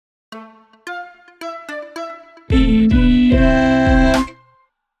Media.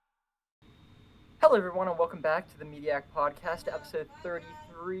 Hello, everyone, and welcome back to the Mediac Podcast, episode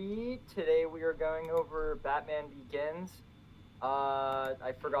 33. Today we are going over Batman Begins.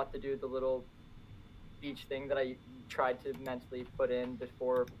 I forgot to do the little speech thing that I tried to mentally put in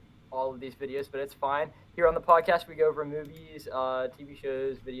before all of these videos, but it's fine. Here on the podcast, we go over movies, TV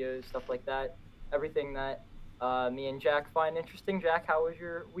shows, videos, stuff like that. Everything that me and Jack find interesting. Jack, how was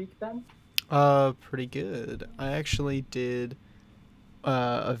your week then? Pretty good. I actually did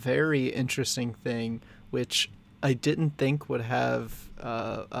a very interesting thing, which I didn't think would have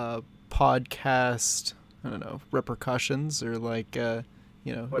podcast, I don't know, repercussions or like, it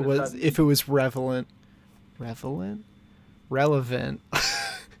What does was that mean? if it was relevant to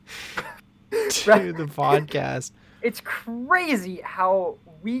the podcast. It's crazy how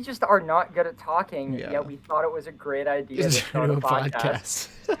we just are not good at talking, Yeah. yet we thought it was a great idea to To start do a a podcast.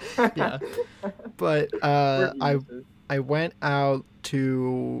 yeah, but We're geniuses. I went out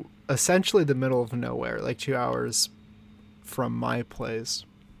to essentially the middle of nowhere, like 2 hours from my place,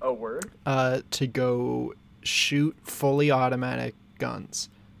 Oh, word? to go shoot fully automatic guns.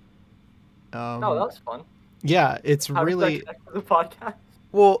 Oh, that was fun. Yeah, it's How really does that connect to the podcast?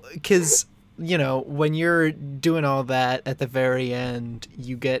 well, because when you're doing all that at the very end,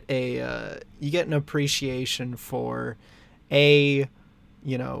 you get an appreciation for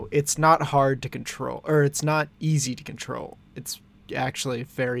it's not hard to control, or it's not easy to control. It's actually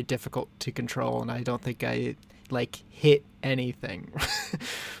very difficult to control, and I don't think I hit anything.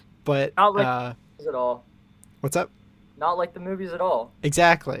 But Not like movies at all. what's up? Not like the movies at all.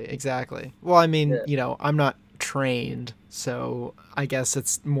 Exactly. Well, I mean, Yeah. I'm not trained, so I guess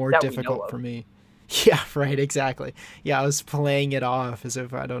it's more That we know difficult of. for me. Yeah, right, exactly. Yeah, I was playing it off as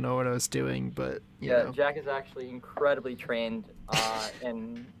if I don't know what I was doing, but you Yeah, know. Jack is actually incredibly trained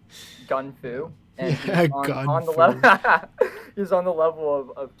in gun fu, and Yeah, he's on the level. He's on the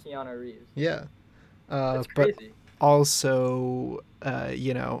level of Keanu Reeves. Yeah. It's But crazy. also,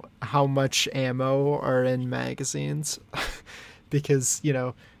 how much ammo are in magazines, because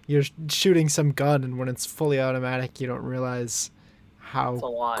you're shooting some gun, and when it's fully automatic, you don't realize It's a how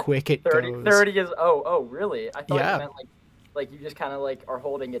lot. quick it 30, goes. 30 is really? I thought Yeah. you meant like you just kind of are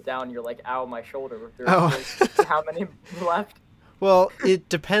holding it down. You're like, ow, my shoulder. Oh. How many left? Well, I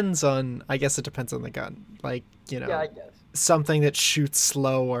guess it depends on the gun. Yeah, I guess. Something that shoots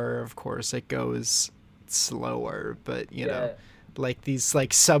slower, of course, it goes slower, but Yeah. like these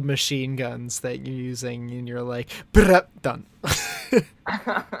submachine guns that you're using, and you're like, "Bruh, done."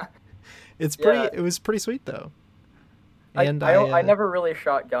 Yeah. It was pretty sweet though. I And I never really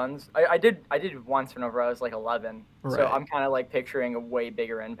shot guns. I did once whenever I was like 11. So Right. I'm kind of picturing a way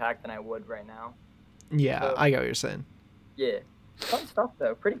bigger impact than I would right now. yeah, so- I get what you're saying. Yeah. Fun stuff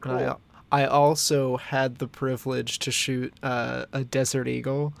though. Pretty cool. I also had the privilege to shoot a Desert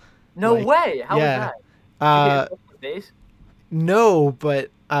Eagle. No like- way. How yeah. was that? Did you Uh, hit it with the base? No, but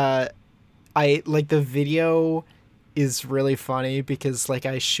I like the video is really funny because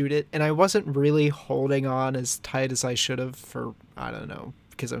I shoot it and I wasn't really holding on as tight as I should have for, I don't know,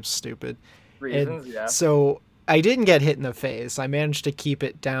 because I'm stupid. Reasons, And yeah. so I didn't get hit in the face. I managed to keep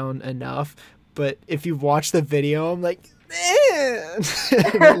it down enough, but if you watch the video, I'm like, man,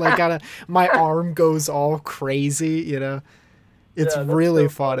 my arm goes all crazy, It's Yeah, that's really so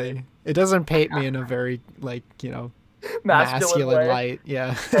funny. It doesn't paint me in a very masculine way. light.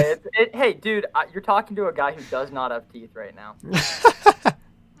 Yeah. Hey, dude, you're talking to a guy who does not have teeth right now.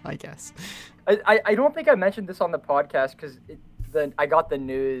 I guess. I don't think I mentioned this on the podcast because I got the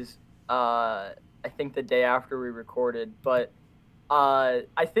news I think the day after we recorded, but I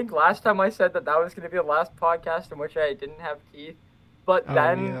think last time I said that was going to be the last podcast in which I didn't have teeth, but Oh,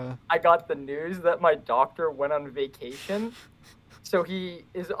 then yeah. I got the news that my doctor went on vacation, so he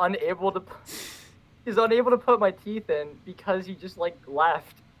is unable to put my teeth in because he just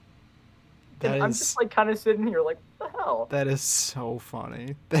left. That And I'm is- just kind of sitting here like, what the hell? That is so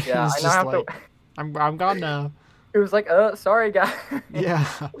funny. That Yeah, is I now just have to. I'm gone now. It was like, sorry, guys. Yeah.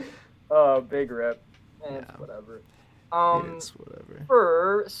 Oh, big rip. It's Yeah. whatever. It's whatever.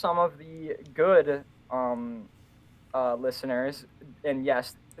 For some of the good listeners, and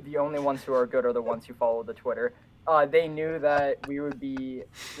yes, the only ones who are good are the ones who follow the Twitter. They knew that we would be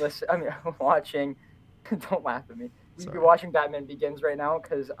watching. Don't laugh at me. We'd be Sorry. watching Batman Begins right now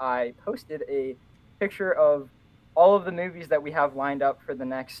because I posted a picture of all of the movies that we have lined up for the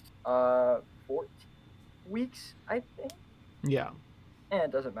next 14 weeks, I think. Yeah.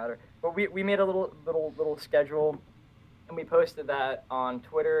 It doesn't matter. But we made a little schedule, and we posted that on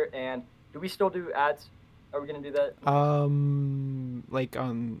Twitter. And do we still do ads? Are we gonna do that? Like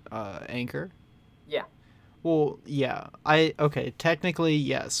on Anchor? Yeah. Well, yeah. Okay, technically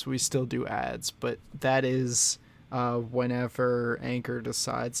yes, we still do ads, but that is whenever Anchor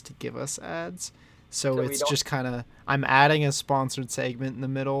decides to give us ads. So So we it's don't. just kind of I'm adding a sponsored segment in the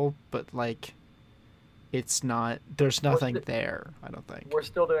middle, but like it's not there's We're nothing st- there, I don't think. we're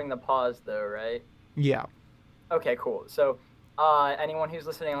still doing the pause though, right? Yeah. Okay, cool. So, anyone who's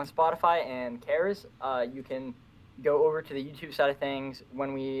listening on Spotify and cares, you can go over to the YouTube side of things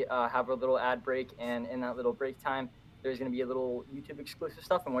when we have a little ad break, and in that little break time, there's going to be a little YouTube exclusive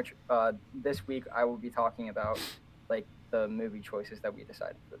stuff in which this week I will be talking about like the movie choices that we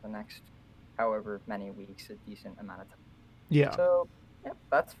decided for the next however many weeks, a decent amount of time. Yeah. So, yeah,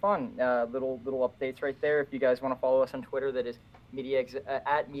 that's fun. Little updates right there. If you guys want to follow us on Twitter, that is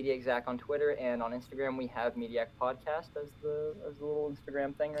at MediaExac on Twitter, and on Instagram we have Mediac Podcast as the little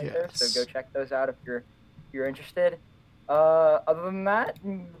Instagram thing right there. So go Yes. check those out if you're interested. Other than that,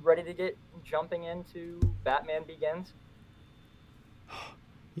 ready to get jumping into Batman Begins.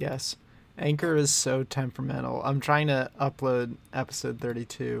 Yes. Anchor is so temperamental. I'm trying to upload episode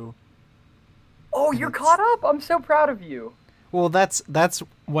 32. Oh, you're caught up. I'm so proud of you. Well, that's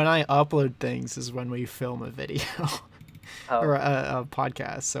when I upload things is when we film a video or a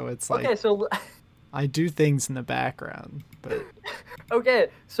podcast. So it's like Okay, so I do things in the background, but okay,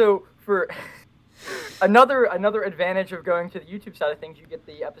 so for another advantage of going to the YouTube side of things, you get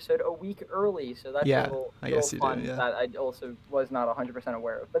the episode a week early, so that's Yeah, a little, I guess little you do, fun yeah. that I also was not 100%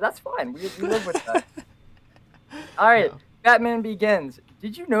 aware of. But that's fine. We live with that. All right, No. Batman Begins.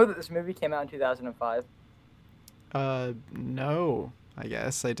 Did you know that this movie came out in 2005? No, I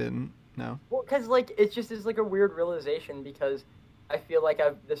guess I didn't. No. Well, because like it just is like a weird realization because I feel like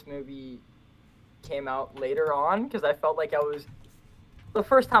this movie came out later on because I felt like I was the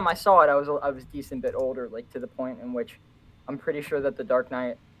first time I saw it I was a decent bit older, like to the point in which I'm pretty sure that The Dark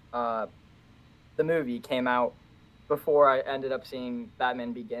Knight, the movie came out before I ended up seeing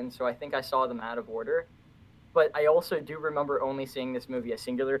Batman Begins, so I think I saw them out of order. But I also do remember only seeing this movie a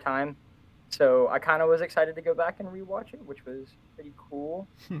singular time. So I kind of was excited to go back and rewatch it, which was pretty cool.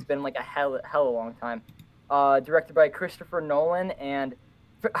 It's been like a hell of a long time. Directed by Christopher Nolan, and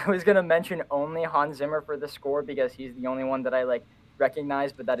I was gonna mention only Hans Zimmer for the score because he's the only one that I like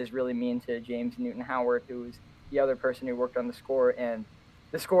recognize. But that is really mean to James Newton Howard, who is the other person who worked on the score. And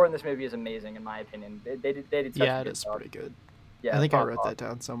the score in this movie is amazing, in my opinion. They did such Yeah, a it good is job. pretty good. Yeah, I think I top wrote off. that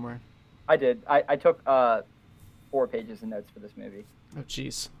down somewhere. I did. I took 4 pages of notes for this movie. Oh,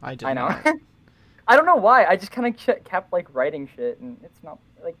 jeez, I did I know. not. I don't know why. I just kind of kept like writing shit, and it's not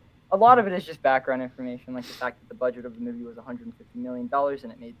like a lot of it is just background information, like the fact that the budget of the movie was $150 million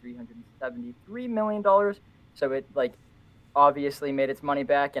and it made $373 million. So it like obviously made its money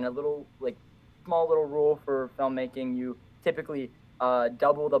back. And a little like small little rule for filmmaking: you typically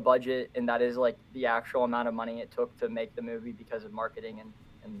double the budget, and that is like the actual amount of money it took to make the movie because of marketing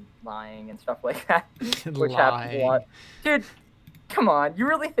and lying and stuff like that, which happens a lot. Dude, come on, you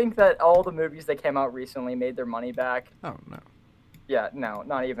really think that all the movies that came out recently made their money back? Oh no. Yeah, no,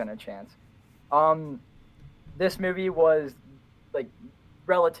 not even a chance. This movie was like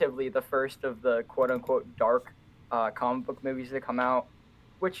relatively the first of the quote unquote dark comic book movies to come out,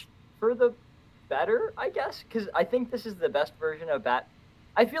 which for the better, I guess, because I think this is the best version of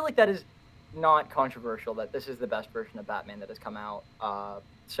I feel like that is not controversial that this is the best version of Batman that has come out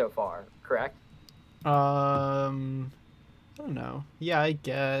so far, correct? I don't know. Yeah, I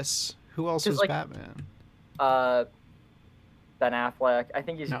guess. Who else 'Cause, was like, Batman? Ben Affleck. I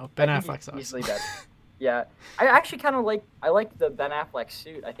think he's No, Ben I think Affleck's he's easily awesome. better. Yeah, I actually kind of like the Ben Affleck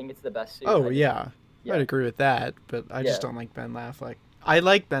suit. I think it's the best suit. Oh yeah. Yeah. I'd agree with that, but I just Yeah. don't like Ben Affleck. I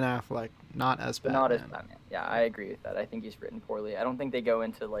like Ben Affleck, not as But Batman. not as Batman. Yeah, I agree with that. I think he's written poorly. I don't think they go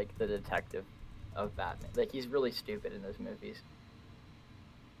into like the detective of Batman. Like he's really stupid in those movies.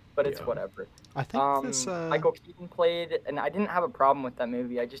 But it's Yeah. whatever. I think this. Michael Keaton played, and I didn't have a problem with that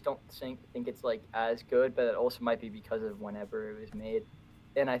movie. I just don't think it's like as good, but it also might be because of whenever it was made.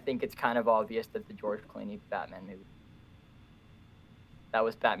 And I think it's kind of obvious that the George Clooney Batman movie, that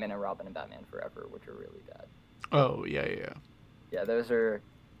was Batman and Robin and Batman Forever, which are really bad. Oh yeah. Yeah, those are.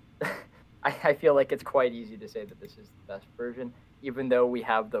 I feel like it's quite easy to say that this is the best version, even though we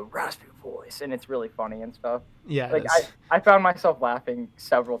have the raspy voice and it's really funny and stuff. Yeah. Like it is. I found myself laughing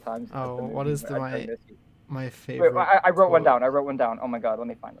several times. at Oh, the what movie is during this. My Wait, favorite. I wrote one quote. down. Oh my god, let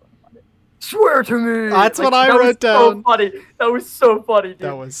me find it. Swear to me. That's what I that wrote was down. So funny. That was so funny, dude.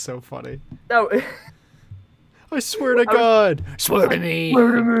 That was so funny. That I swear to God. Swear to me.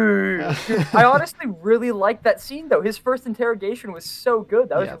 Swear to me. Dude, I honestly really liked that scene though. His first interrogation was so good.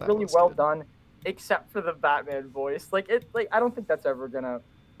 That was really well done, except for the Batman voice. Like I don't think that's ever gonna.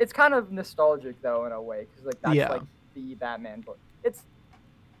 it's kind of nostalgic though in a way, because like that's Yeah. like the Batman book. It's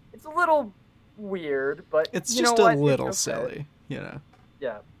a little weird, but It's you know just a what? It's little okay. silly, you know.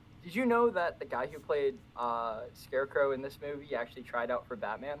 Yeah. Did you know that the guy who played Scarecrow in this movie actually tried out for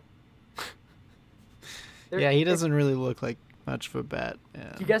Batman? Yeah, he doesn't really look like much of a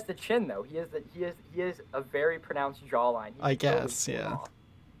Batman. He gets the chin though. He has a very pronounced jawline. I guess, yeah.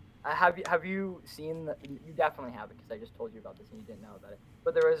 Have you seen? You definitely haven't, because I just told you about this and you didn't know about it.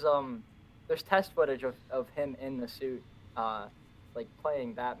 But there's test footage of him in the suit, like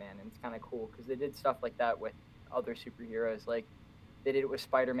playing Batman, and it's kind of cool because they did stuff like that with other superheroes. Like they did it with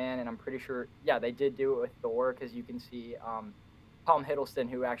Spider-Man, and I'm pretty sure, yeah, they did do it with Thor, because you can see Tom Hiddleston,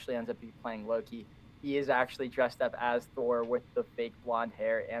 who actually ends up playing Loki. He is actually dressed up as Thor with the fake blonde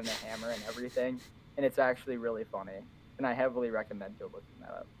hair and the hammer and everything, and it's actually really funny. And I heavily recommend go looking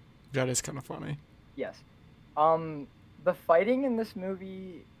that up. That is kind of funny. Yes. The fighting in this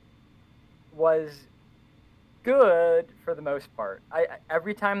movie was good for the most part.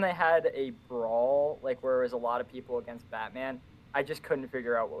 Every time they had a brawl, like where there was a lot of people against Batman, I just couldn't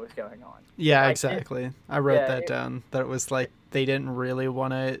figure out what was going on. Yeah, exactly. I wrote that down. That it was like they didn't really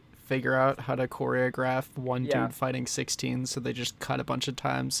want to figure out how to choreograph one dude fighting 16, so they just cut a bunch of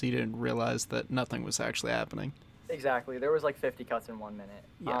times so you didn't realize that nothing was actually happening. Exactly. There was like 50 cuts in 1 minute.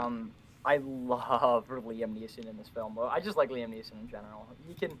 Yeah. I love Liam Neeson in this film. I just like Liam Neeson in general.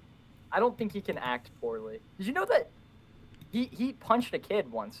 I don't think he can act poorly. Did you know that he punched a kid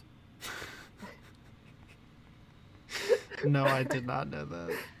once? No, I did not know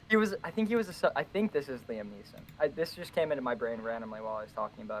that. I think this is Liam Neeson. This just came into my brain randomly while I was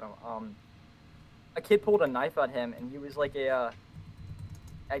talking about him. A kid pulled a knife at him, and he was like I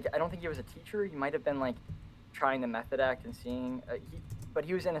don't think he was a teacher. He might have been like trying the method act and seeing, but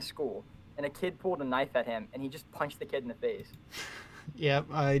he was in a school, and a kid pulled a knife at him, and he just punched the kid in the face. Yep,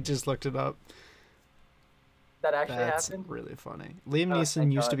 I just looked it up. That actually That's happened? really funny. Liam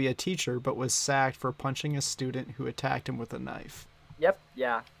Neeson used to be a teacher, but was sacked for punching a student who attacked him with a knife. Yep,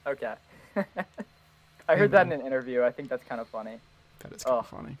 yeah, okay. I heard that in an interview. I think that's kind of funny. That is kind of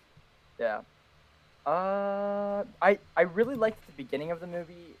funny. Yeah. I really liked the beginning of the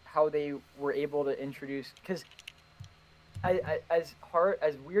movie, how they were able to introduce, because as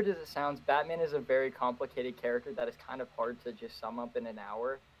weird as it sounds, Batman is a very complicated character that is kind of hard to just sum up in an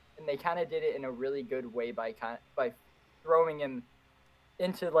hour, and they kind of did it in a really good way by throwing him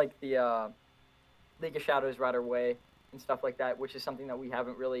into like the League of Shadows right away and stuff like that, which is something that we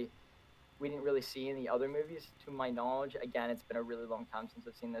didn't really see in the other movies, to my knowledge. Again, it's been a really long time since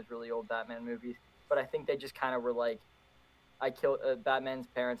I've seen those really old Batman movies, but I think they just kind of were like, Batman's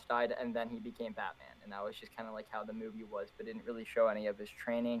parents died and then he became Batman, and that was just kind of like how the movie was, but didn't really show any of his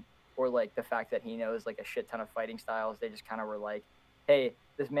training or like the fact that he knows like a shit ton of fighting styles. They just kind of were like, hey,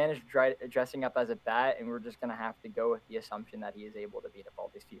 this man is dressing up as a bat, and we're just gonna have to go with the assumption that he is able to beat up all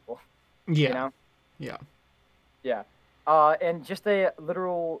these people. Yeah. You know? Yeah. Yeah. And just a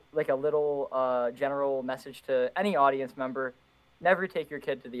little general message to any audience member: never take your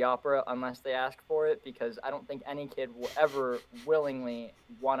kid to the opera unless they ask for it, because I don't think any kid will ever willingly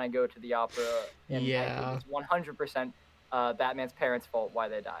want to go to the opera. And I think it's 100% Batman's parents' fault why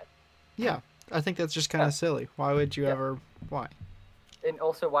they died. Yeah, I think that's just kind of silly. Why would you ever? Why? And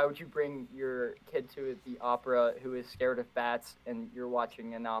also, why would you bring your kid to the opera who is scared of bats, and you're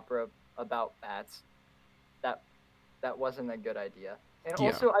watching an opera about bats? That wasn't a good idea. And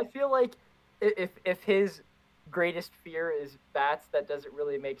also, I feel like if his greatest fear is bats, that doesn't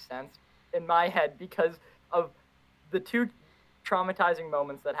really make sense in my head, because of the two traumatizing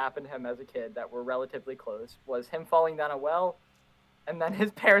moments that happened to him as a kid that were relatively close, was him falling down a well and then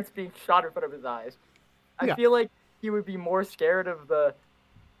his parents being shot in front of his eyes. I feel like he would be more scared of the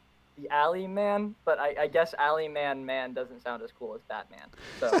alley man, but I guess alley man doesn't sound as cool as Batman,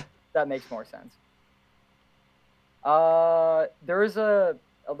 so that makes more sense. There is a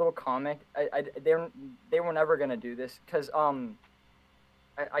little comic. They were never gonna do this, because I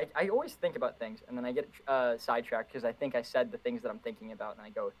always think about things and then I get sidetracked because I think I said the things that I'm thinking about and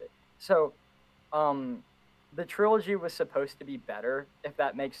I go with it. So, the trilogy was supposed to be better, if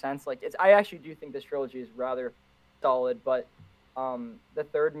that makes sense. Like, I actually do think this trilogy is rather solid, but the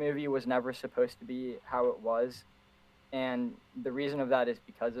third movie was never supposed to be how it was, and the reason of that is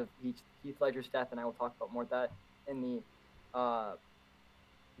because of Heath Ledger's death, and I will talk about more of that in the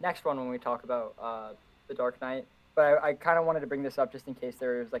next one when we talk about The Dark Knight. But I kind of wanted to bring this up just in case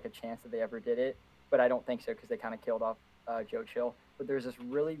there was like a chance that they ever did it, but I don't think so, because they kind of killed off Joe Chill. But there's this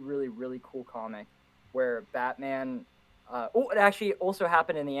really, really, really cool comic where Batman... it actually also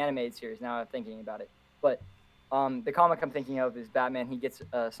happened in the animated series, now I'm thinking about it. But The comic I'm thinking of is Batman. He gets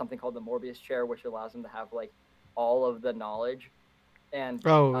something called the Morbius chair, which allows him to have like all of the knowledge. And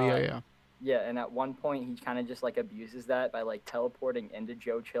Oh, yeah. yeah, and at one point he kind of just like abuses that by like teleporting into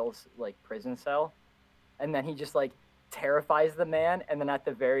Joe Chill's like prison cell, and then he just like terrifies the man, and then at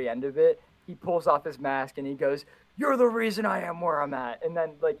the very end of it, he pulls off his mask and he goes, "You're the reason I am where I'm at." And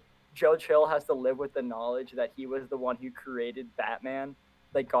then like Joe Chill has to live with the knowledge that he was the one who created Batman,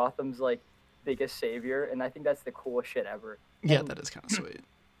 like Gotham's like biggest savior, and I think that's the coolest shit ever. Yeah, And that is kind of sweet.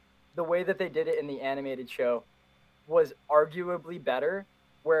 the way that they did it in the animated show was arguably better,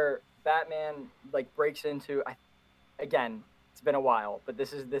 where Batman like breaks into, again, it's been a while, but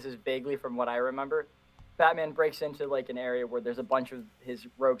this is vaguely from what I remember. Batman breaks into like an area where there's a bunch of his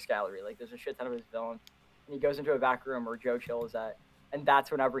rogues gallery, like there's a shit ton of his villains, and he goes into a back room where Joe Chill is at, and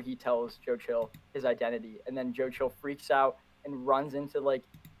that's whenever he tells Joe Chill his identity, and then Joe Chill freaks out and runs into like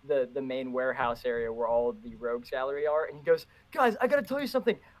the main warehouse area where all of the rogues gallery are, and he goes, "Guys, I gotta tell you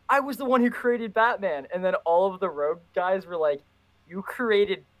something. I was the one who created Batman." And then all of the rogue guys were like, "You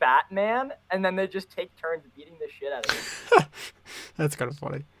created Batman?" And then they just take turns beating the shit out of him. That's kind of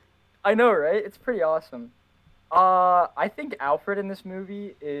funny. I know, right? It's pretty awesome. I think Alfred in this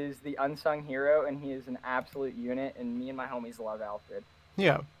movie is the unsung hero, and he is an absolute unit, and me and my homies love Alfred.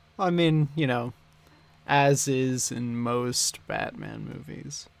 Yeah. I mean, as is in most Batman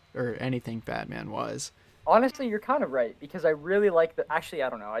movies, or anything Batman-wise. Honestly, you're kind of right, because I really like the... Actually, I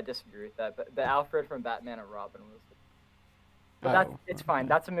don't know. I disagree with that, but the Alfred from Batman and Robin was... But it's fine.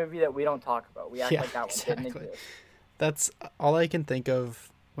 That's a movie that we don't talk about. We act like that one didn't exist. That's all I can think of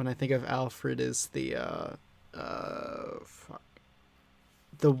when I think of Alfred is the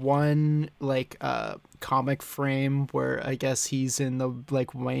one like comic frame where I guess he's in the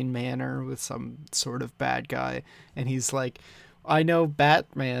like Wayne Manor with some sort of bad guy, and he's like, "I know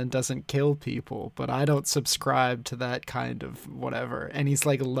Batman doesn't kill people, but I don't subscribe to that kind of whatever," and he's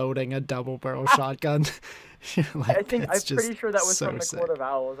like loading a double barrel shotgun. Like, I'm pretty sure that was so from the sick. Court of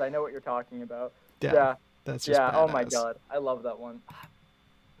Owls. I know what you're talking about. Yeah, that's just badass. Oh my god, I love that one.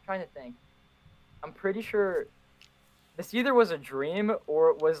 I'm trying to think. I'm pretty sure this either was a dream or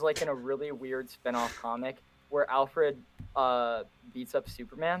it was like in a really weird spin-off comic where Alfred beats up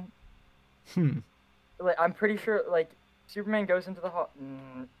Superman. Like, I'm pretty sure like Superman goes into the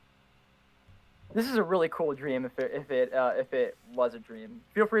This is a really cool dream if it was a dream.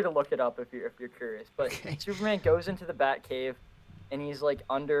 Feel free to look it up if you're curious. But Okay. Superman goes into the Batcave, and he's like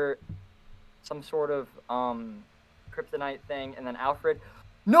under some sort of kryptonite thing, and then Alfred.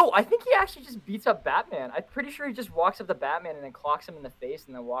 No, I think he actually just beats up Batman. I'm pretty sure he just walks up to Batman and then clocks him in the face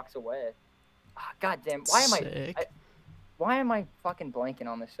and then walks away. God damn! Why am I fucking blanking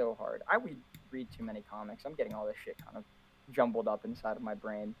on this so hard? I read too many comics. I'm getting all this shit kind of jumbled up inside of my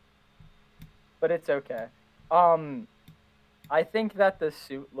brain. But it's okay. I think that the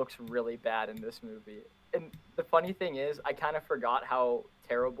suit looks really bad in this movie. And the funny thing is, I kind of forgot how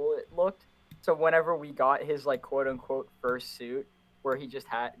terrible it looked. So whenever we got his like quote unquote first suit, where he just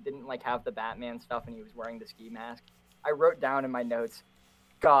didn't like have the Batman stuff and he was wearing the ski mask, I wrote down in my notes,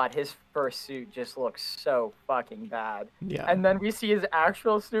 God, his first suit just looks so fucking bad. Yeah. And then we see his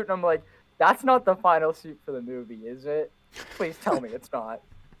actual suit, and I'm like, that's not the final suit for the movie, is it? Please tell me it's not.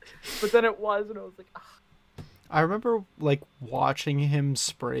 But then it was, and I was like, ugh. I remember like watching him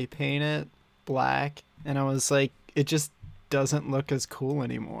spray paint it black, and I was like, it just doesn't look as cool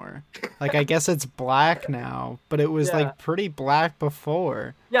anymore. Like, I guess it's black now, but it was like pretty black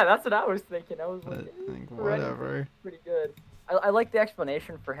before. Yeah, that's what I was thinking. I was like, whatever. Pretty good. I like the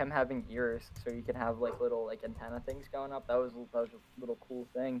explanation for him having ears, so he can have like little like antenna things going up. That was a little cool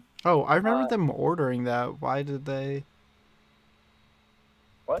thing. Oh, I remember them ordering that. Why did they?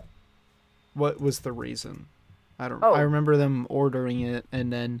 What? What was the reason? I don't. Oh. I remember them ordering it,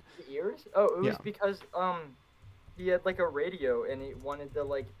 and then The ears? Oh, it was because he had like a radio, and he wanted to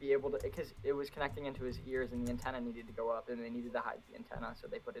like be able to, because it was connecting into his ears, and the antenna needed to go up, and they needed to hide the antenna, so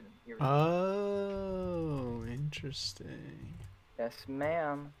they put it in ears. Oh, interesting. Yes,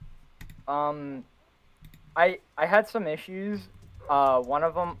 ma'am. I had some issues. One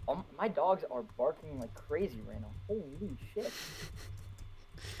of them, my dogs are barking like crazy right now. Holy shit!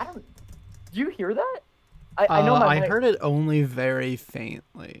 Do you hear that? I know I heard it only very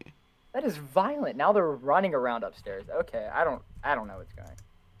faintly. That is violent. Now they're running around upstairs. Okay, I don't know what's going.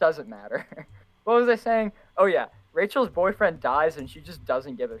 Doesn't matter. What was I saying? Oh yeah, Rachel's boyfriend dies and she just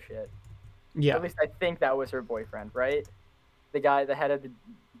doesn't give a shit. Yeah. At least I think that was her boyfriend, right? The guy, the head of the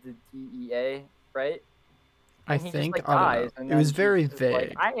DEA, right? I And he think just, like, dies, and it then was she's very just like,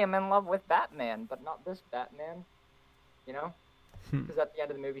 vague. I am in love with Batman, but not this Batman. You know? Hmm. Because at the end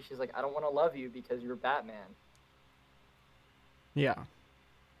of the movie, she's like, I don't want to love you because you're Batman. Yeah.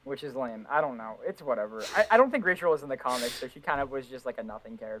 which is lame. I don't know. It's whatever. I don't think Rachel was in the comics, so she kind of was just like a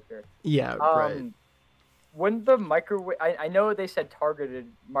nothing character. Yeah, right. When the microwave, I know they said targeted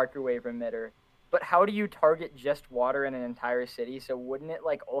microwave emitter, but how do you target just water in an entire city? So wouldn't it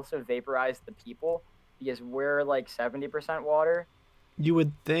like also vaporize the people because we're like 70% water? You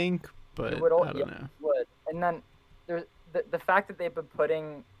would think, It but would all, I yeah, don't know. it would. And then there's the fact that they've been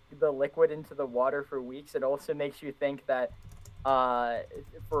putting the liquid into the water for weeks. It also makes you think that uh,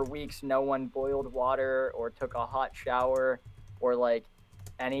 for weeks no one boiled water or took a hot shower or like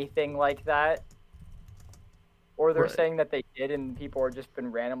anything like that. Or they're Right. saying that they did and people are just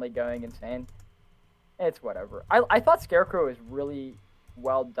been randomly going insane. It's whatever. I thought Scarecrow was really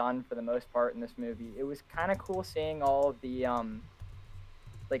well done for the most part in this movie. It was kind of cool seeing all of the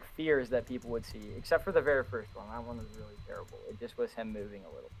like fears that people would see, except for the very first one. That one was really terrible. It just was him moving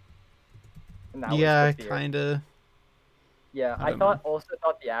a little, and that was the Yeah, fear. kind of. Yeah, I I don't know.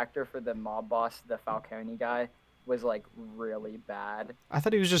 thought the actor for the mob boss, the Falcone guy, was like really bad. I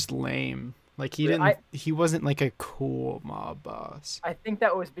thought he was just lame. Like I he wasn't like a cool mob boss. I think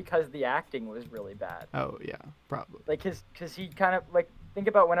that was because the acting was really bad. Oh yeah, probably. Like cause he kind of like think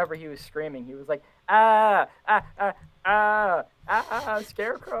about whenever he was screaming, he was like ah ah ah ah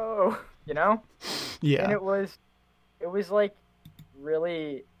Scarecrow, you know, and Yeah, it was like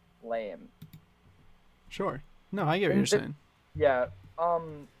really lame. sure. No, I get what you're And saying. yeah,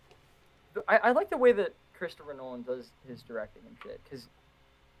 um, I like the way that Christopher Nolan does his directing and shit because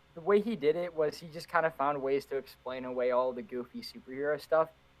the way he did it was he just kind of found ways to explain away all the goofy superhero stuff.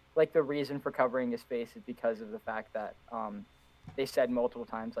 Like the reason for covering his face is because of the fact that they said multiple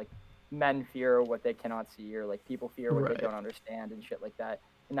times like men fear what they cannot see or like people fear what they Right. don't understand and shit like that.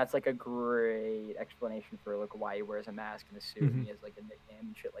 And that's like a great explanation for like why he wears a mask and a suit Hmm. and he has like a nickname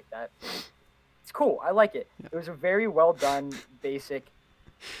and shit like that. It's cool. I like it. Yeah. It was a very well done, basic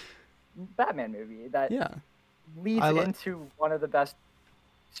Batman movie that Yeah. leads I like. into one of the best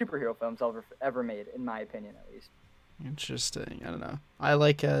superhero films ever made, in my opinion, at least. Interesting. I don't know. I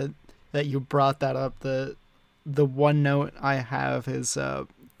like that you brought that up. The one note I have is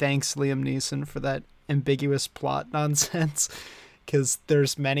thanks Liam Neeson for that ambiguous plot nonsense. Because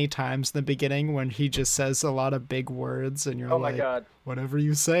there's many times in the beginning when he just says a lot of big words, and you're Oh my like, god, whatever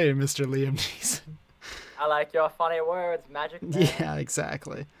you say, Mr. Liam Neeson. I like your funny words, Magic Man. Yeah,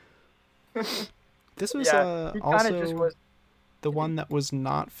 exactly. This was Yeah, he kind of just also was. the one that was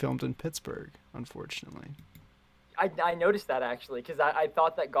not filmed in Pittsburgh, unfortunately. I noticed that actually because I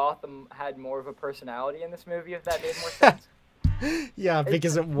thought that Gotham had more of a personality in this movie. If that made more sense. Yeah,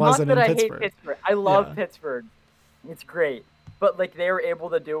 because it Not wasn't that in I hate Pittsburgh. Pittsburgh. I love Yeah. Pittsburgh. It's great. But like they were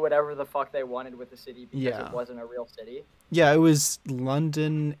able to do whatever the fuck they wanted with the city because Yeah. it wasn't a real city. Yeah, it was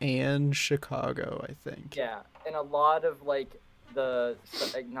London and Chicago, I think. Yeah, and a lot of like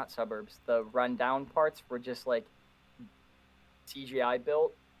like, not suburbs, the rundown parts were just like CGI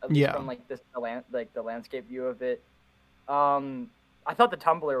built, at least Yeah. from like the landscape view of it. I thought the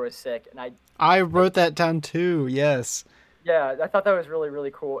Tumblr was sick, and I wrote that down too. Yes. yeah, I thought that was really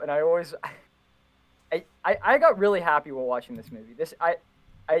really cool, and I always I got really happy while watching this movie.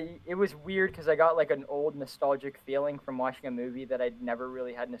 It was weird because I got like an old nostalgic feeling from watching a movie that I'd never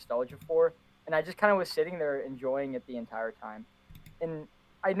really had nostalgia for, and I just kind of was sitting there enjoying it the entire time. And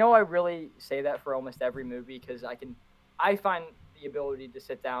I know I really say that for almost every movie because I find the ability to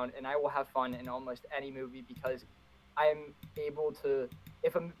sit down and I will have fun in almost any movie because I'm able to.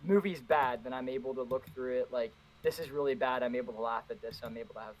 If a movie's bad, then I'm able to look through it like this is really bad. I'm able to laugh at this. So I'm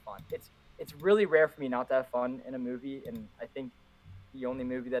able to have fun. It's really rare for me not to have fun in a movie, and I think the only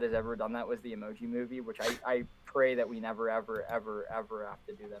movie that has ever done that was the Emoji Movie, which I pray that we never ever ever ever have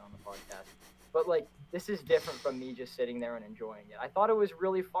to do that on the podcast. But like this is different from me just sitting there and enjoying it. I thought it was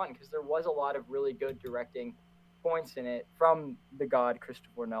really fun because there was a lot of really good directing points in it from the god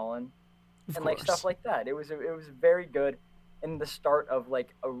Christopher Nolan Of and course. like stuff like that. It was very good in the start of like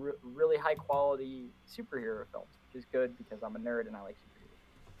a really high quality superhero films, which is good because I'm a nerd and I like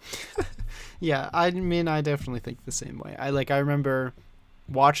superheroes. Yeah, I mean, I definitely think the same way. I remember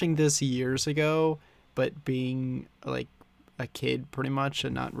watching this years ago, but being like a kid pretty much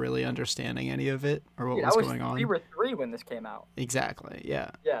and not really understanding any of it or what Dude, was I was going we on. were 3 when this came out. Exactly. Yeah.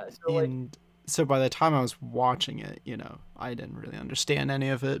 Yeah, so like And so by the time I was watching it, I didn't really understand any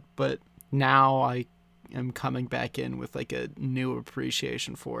of it, but now I am coming back in with like a new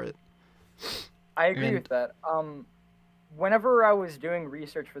appreciation for it. I agree And with that. Whenever I was doing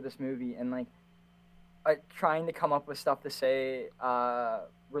research for this movie and like trying to come up with stuff to say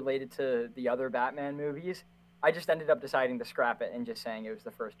related to the other Batman movies, I just ended up deciding to scrap it and just saying it was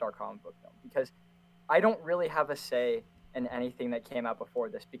the first dark comic book film because I don't really have a say in anything that came out before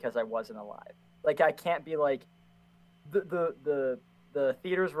this because I wasn't alive. Like I can't be like the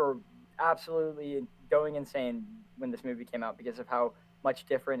theaters were absolutely going insane when this movie came out because of how much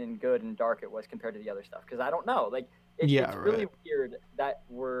different and good and dark it was compared to the other stuff. Because I don't know, like Yeah, it's really right. weird that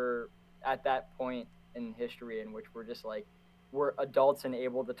we're at that point in history in which we're just like we're adults and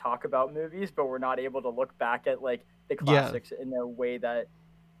able to talk about movies, but we're not able to look back at like the Yeah. classics in a way that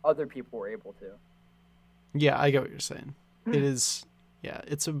other people were able to. Yeah, I get what you're saying. It is, yeah,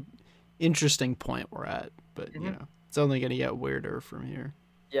 it's a interesting point we're at, but you Mhm. know, it's only gonna get weirder from here.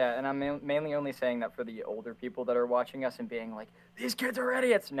 Yeah, and I'm mainly only saying that for the older people that are watching us and being like, these kids are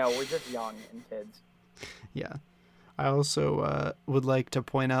idiots. No, we're just young and kids. Yeah. I also would like to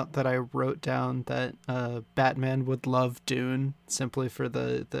point out that I wrote down that Batman would love Dune simply for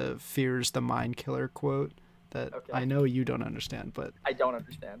the fears the mind killer quote that I Okay. know you don't understand, but I don't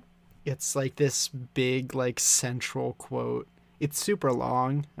understand. it's like this big like central quote. It's super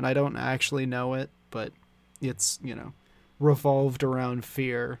long and I don't actually know it, but it's, you know, revolved around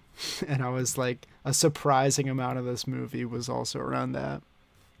fear. And I was like a surprising amount of this movie was also around that,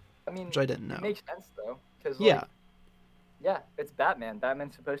 I mean, which I didn't it know. makes sense though, because Yeah, like, yeah, it's Batman.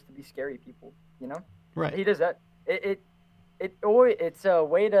 Batman's supposed to be scary people, you know. right. He does that. It's a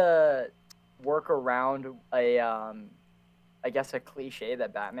way to work around a I guess a cliche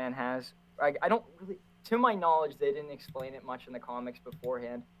that Batman has. I don't really, to my knowledge, they didn't explain it much in the comics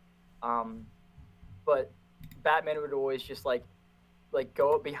beforehand. Um, but Batman would always just like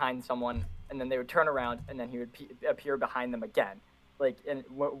go behind someone and then they would turn around and then he would appear behind them again like and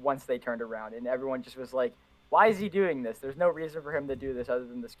once they turned around and everyone just was like why is he doing this, there's no reason for him to do this other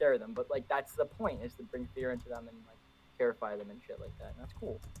than to scare them, but like that's the point, is to bring fear into them and like terrify them and shit like that, and that's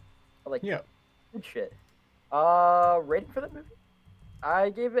cool. I like Yeah. that. Good shit. Rating for that movie, I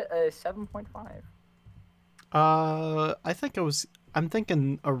gave it a 7.5. I think I'm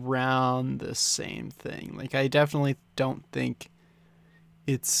thinking around the same thing. Like I definitely don't think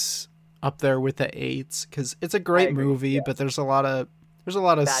it's up there with the eights because it's a I great agree, movie, yeah. but there's a lot of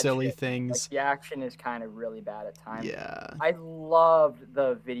Bad silly shit, like things. the action is kind of really bad at times. Yeah. I loved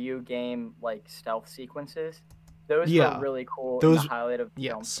the video game like stealth sequences. Those were Yeah. really cool and the Those highlight of the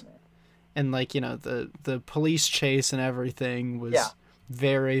film yes. for me. And like, you know, the police chase and everything Yeah, was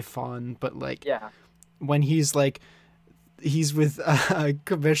very fun, but like yeah, when he's with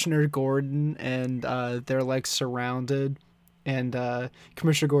Commissioner Gordon and they're like surrounded and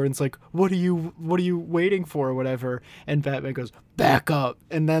Commissioner Gordon's like what are you waiting for or whatever, and Batman goes back up,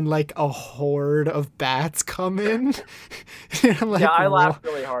 and then like a horde of bats come in. And I'm like yeah. I laughed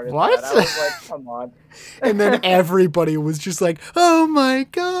really hard at what? that. I was like, come on. And then everybody was just like, oh my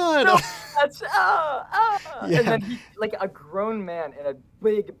god. No, that's and Yeah, then he like a grown man in a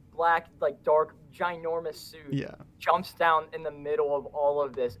big black like dark ginormous suit yeah, jumps down in the middle of all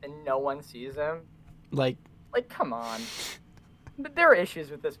of this and no one sees him. like Like, come on. There are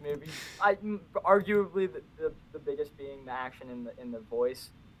issues with this movie. Arguably the biggest being the action in the voice,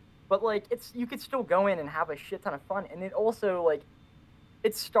 but like it's you could still go in and have a shit ton of fun, and it also like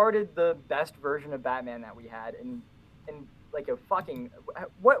it started the best version of Batman that we had, and like a fucking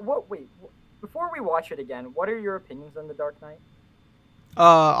what wait before we watch it again, what are your opinions on The Dark Knight?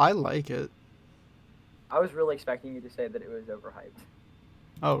 I like it. I was really expecting you to say that it was overhyped.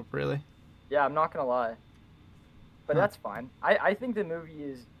 Oh really? Yeah, I'm not gonna lie, but Huh. that's fine. I think the movie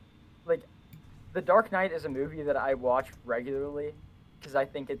is like The Dark Knight is a movie that I watch regularly because I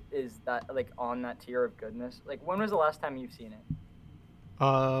think it is that like on that tier of goodness. Like, when was the last time you've seen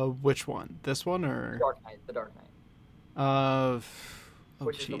it? Which one? This one or Dark Knight, The Dark Knight, oh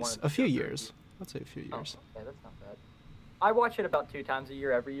which is the one jeez, of the a few Joker years. movies. I'd say a few Oh, years. okay, that's not bad. I watch it about 2 times a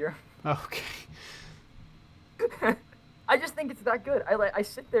year every year. Okay. I just think it's that good. I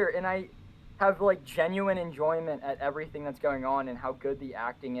sit there and I have like genuine enjoyment at everything that's going on and how good the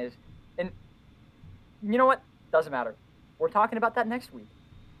acting is. And you know what? Doesn't matter. We're talking about that next week.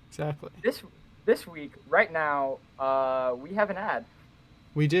 Exactly. This week, right now, we have an ad.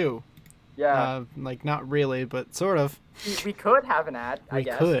 We do. Yeah, Like not really, but sort of. we could have an ad. I We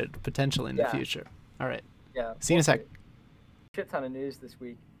guess. could potentially in the Yeah. future. All right. Yeah. See you in a sec. Shit ton of news this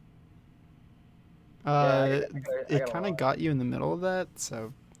week. Uh, I it got a kind of lot. got you in the middle of that,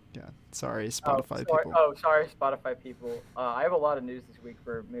 so yeah. Sorry, Spotify sorry. people. Oh, sorry, Spotify people. I have a lot of news this week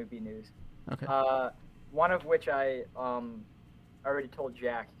for movie news. Okay. One of which I already told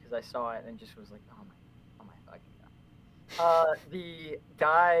Jack because I saw it and just was like, oh my fucking god. The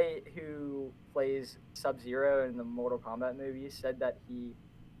guy who plays Sub-Zero in the Mortal Kombat movies said that he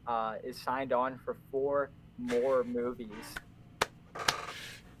is signed on for 4 more movies.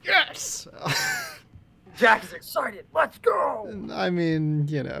 Yes. Jack is excited. Let's go. I mean,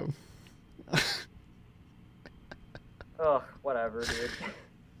 you know. Ugh, whatever,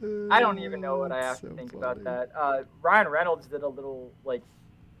 dude. I don't even know what I have It's to so think about funny. that. Ryan Reynolds did a little like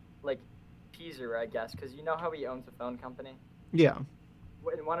teaser, I guess, because you know how he owns a phone company. Yeah.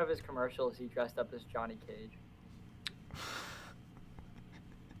 In one of his commercials, he dressed up as Johnny Cage.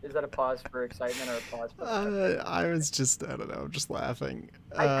 Is that a pause for excitement or a pause for? I was just, I don't know, just laughing.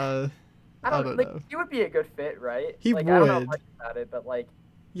 I I don't like. know. He would be a good fit, right? He Like I don't know would. much about it, but like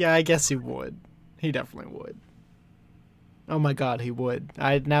Yeah, I guess he would. He definitely would. Oh my god, he would.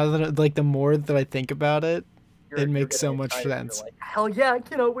 I now that like the more that I think about it, it you're makes so getting much excited. You're sense. like, hell yeah! I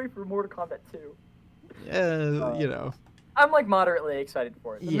cannot wait for Mortal Kombat 2. You know, I'm like moderately excited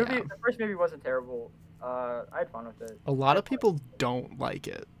for it. yeah. The first movie wasn't terrible. I had fun with it. A lot I of had fun. people don't like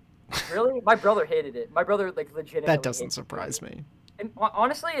it. Really? My brother hated it. My brother like legitimately. That doesn't hated surprise it. me. And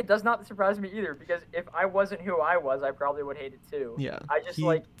honestly, it does not surprise me either because if I wasn't who I was, I probably would hate it too. Yeah. I just he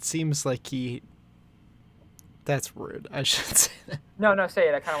like. seems like he. That's rude. I should say that. No, say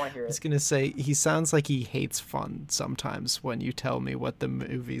it. I kind of want to hear I was it. gonna say he sounds like he hates fun sometimes when you tell me what the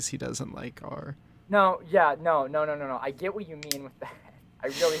movies he doesn't like are. No, yeah, no. I get what you mean with that. I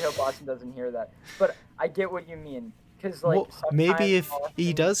really hope Austin doesn't hear that, but I get what you mean because like Well, maybe if Austin,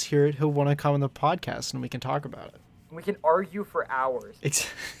 he does hear it, he'll want to come on the podcast and we can talk about it. we can argue for hours.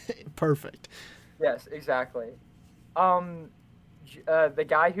 Perfect. Yes, exactly. The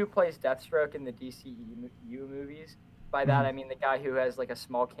guy who plays Deathstroke in the DCU movies. By that I mean the guy who has like a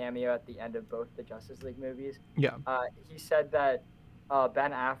small cameo at the end of both the Justice League movies. Yeah. He said that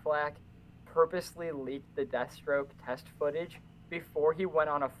Ben Affleck purposely leaked the Deathstroke test footage before he went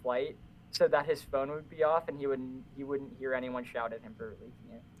on a flight, so that his phone would be off and he wouldn't hear anyone shout at him for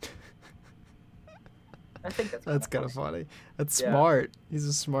leaking it. I think that's kind of funny. That's Yeah. smart. He's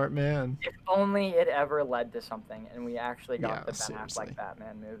a smart man. If only it ever led to something, and we actually got Yeah, the Ben seriously. Affleck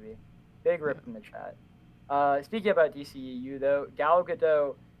Batman movie. Big rip in the chat. Speaking about DCEU though, Gal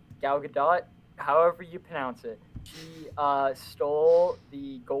Gadot, however you pronounce it, she stole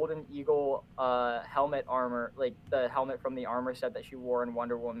the Golden Eagle helmet armor, like the helmet from the armor set that she wore in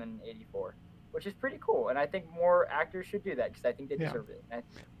Wonder Woman '84, which is pretty cool. And I think more actors should do that because I think they deserve it.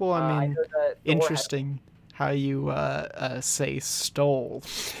 Well, I mean, know that Thor interesting how you say stole.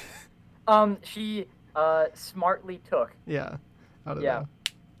 She smartly took. Yeah. I don't Yeah.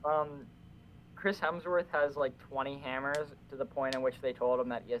 know. Chris Hemsworth has like 20 hammers to the point in which they told him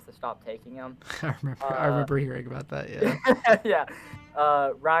that he has to stop taking them. I remember hearing about that. Yeah.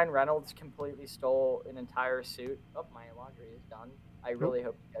 Yeah. Ryan Reynolds completely stole an entire suit. Oh, my laundry is done. I really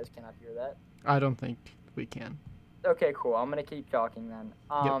hope you guys cannot hear that. I don't think we can. Okay, cool. I'm gonna keep talking then.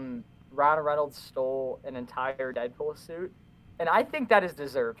 Ryan Reynolds stole an entire Deadpool suit, and I think that is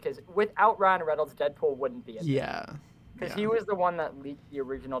deserved because without Ryan Reynolds, Deadpool wouldn't be a thing. Yeah. Because he was the one that leaked the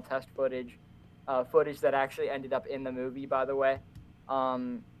original test footage, footage that actually ended up in the movie. By the way,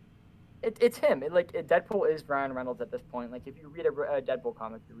 it's him. Deadpool is Ryan Reynolds at this point. Like if you read a Deadpool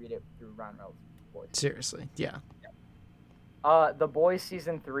comic, you read it through Ryan Reynolds' voice. Seriously, yeah. The Boys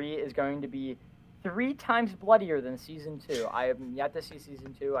season 3 is going to be 3 times bloodier than season 2. I have yet to see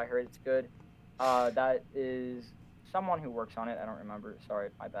season 2. I heard it's good. That is someone who works on it. I don't remember. Sorry,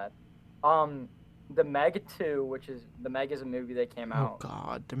 my bad. The Meg 2, which is the Meg is a movie that came out. Oh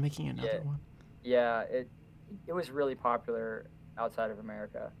God, they're making another one. Yeah, it was really popular outside of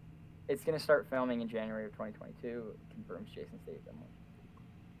America. It's gonna start filming in January of 2022. Confirms Jason Statham.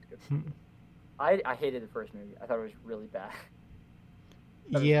 I hated the first movie. I thought it was really bad.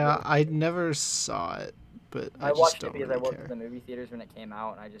 Yeah, I never saw it, but I watched just don't it because really I worked care. in the movie theaters when it came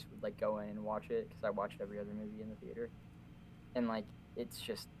out, and I just would like go in and watch it because I watched every other movie in the theater, and like it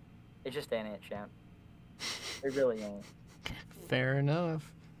just ain't it, champ. It really ain't. Fair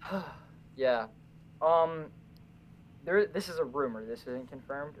enough. Yeah. This is a rumor. This isn't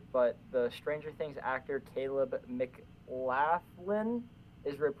confirmed, but the Stranger Things actor Caleb McLaughlin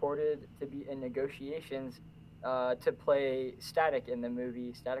is reported to be in negotiations to play Static in the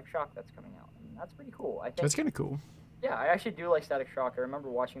movie Static Shock that's coming out. And that's pretty cool. I think That's kind of cool. Yeah, I actually do like Static Shock. I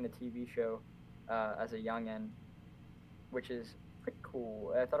remember watching the TV show as a youngin', which is pretty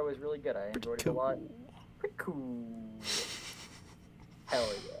cool. I thought it was really good. I enjoyed it a lot. Pretty cool. Hell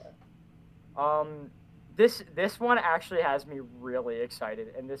yeah. This one actually has me really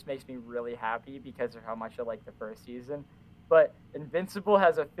excited, and this makes me really happy because of how much I like the first season. But Invincible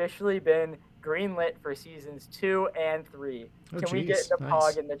has officially been greenlit for seasons 2 and 3. Can we get the nice.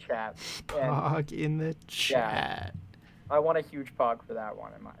 Pog in the chat? Pog in the chat. I want a huge Pog for that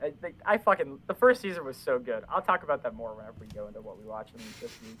one. The first season was so good. I'll talk about that more whenever we go into what we watched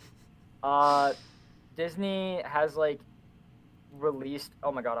this week. Disney has like released.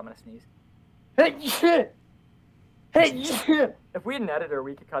 Oh my god, I'm gonna sneeze. Hey shit! Hey shit! If we had an editor,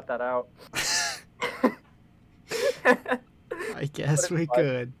 we could cut that out. I guess it's we fine.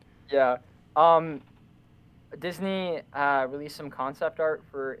 could. Yeah. Disney released some concept art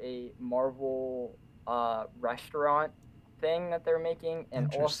for a Marvel restaurant thing that they're making,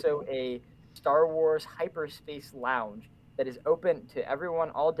 and also Interesting. a Star Wars hyperspace lounge that is open to everyone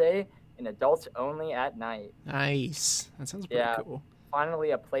all day and adults only at night. Nice. That sounds pretty Yeah, cool.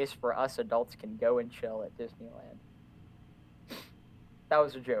 finally a place for us adults can go and chill at Disneyland. That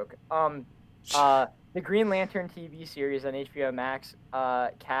was a joke. The Green Lantern TV series on HBO Max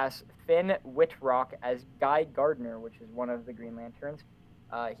casts Finn Wittrock as Guy Gardner, which is one of the Green Lanterns.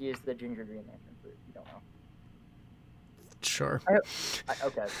 He is the Ginger Green Lantern, if you don't know. Sure.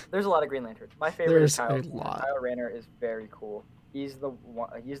 Okay, there's a lot of Green Lanterns. My favorite There's is Kyle. a lot. Kyle Rayner is very cool. He's the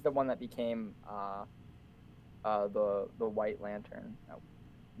one that became the White Lantern,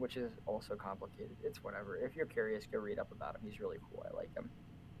 which is also complicated. It's whatever. If you're curious, go read up about him. He's really cool. I like him.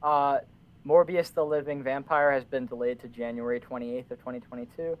 Morbius the Living Vampire has been delayed to January 28th of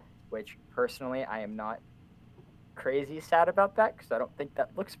 2022, which personally I am not crazy sad about that because I don't think that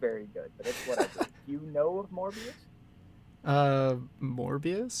looks very good, but it's whatever. Do you know of Morbius?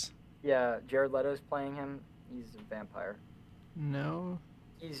 Morbius? Yeah, Jared Leto's playing him. He's a vampire. No.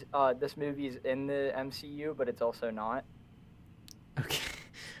 He's this movie's in the MCU, but it's also not. Okay.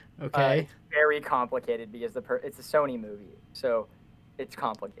 Okay. It's very complicated because it's a Sony movie, so it's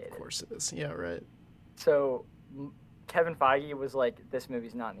complicated. Of course it is. Yeah, right. So Kevin Feige was like, "This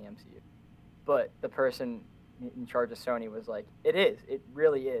movie's not in the MCU," but the person in charge of Sony was like, "It is. It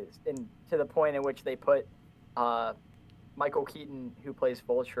really is." And to the point in which they put Michael Keaton, who plays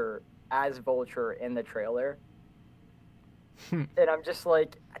Vulture, as Vulture in the trailer. And I'm just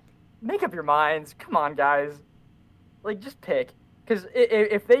like, make up your minds. Come on, guys. Like, just pick. Because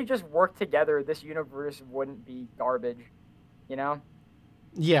if they just work together, this universe wouldn't be garbage, you know?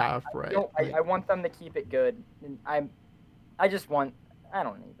 Yeah, right. I want them to keep it good. And I just want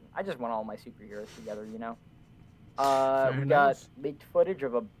all my superheroes together, you know? We got leaked footage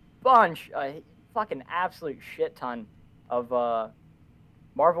of a bunch, a fucking absolute shit ton of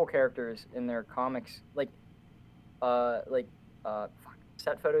Marvel characters in their comics.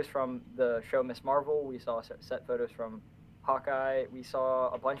 Set photos from the show Miss Marvel. We saw set photos from Hawkeye. We saw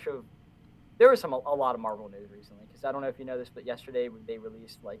a bunch of. There was a lot of Marvel news recently because I don't know if you know this, but yesterday they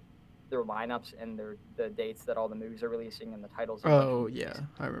released like their lineups and the dates that all the movies are releasing and the titles. Oh yeah,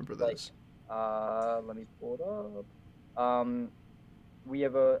 I remember those. Let me pull it up. We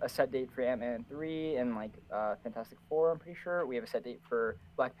have a set date for Ant-Man 3 and Fantastic Four, I'm pretty sure. We have a set date for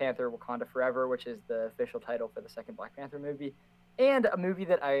Black Panther Wakanda Forever, which is the official title for the second Black Panther movie. And a movie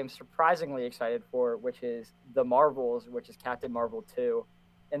that I am surprisingly excited for, which is The Marvels, which is Captain Marvel 2.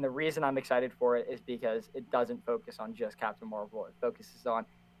 And the reason I'm excited for it is because it doesn't focus on just Captain Marvel. It focuses on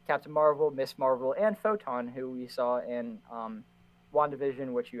Captain Marvel, Miss Marvel, and Photon, who we saw in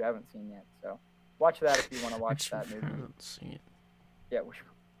WandaVision, which you haven't seen yet. So watch that if you want to watch that movie. I haven't seen it. Yeah, which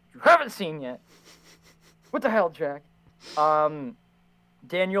you haven't seen yet. What the hell, Jack?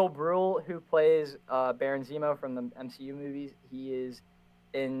 Daniel Bruhl, who plays Baron Zemo from the MCU movies, he is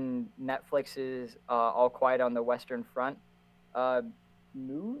in Netflix's All Quiet on the Western Front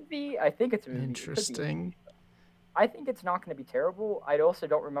movie. I think it's a movie. Interesting. I think it's not going to be terrible. I also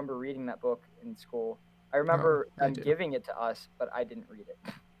don't remember reading that book in school. I remember them giving it to us, but I didn't read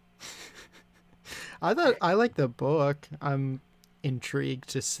it. I like the book. I'm intrigued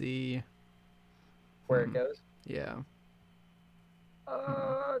to see where it goes. Yeah.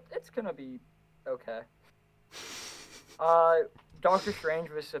 It's gonna be okay. Doctor Strange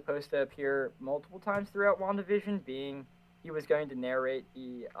was supposed to appear multiple times throughout WandaVision, being he was going to narrate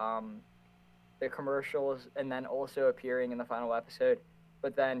the commercials and then also appearing in the final episode.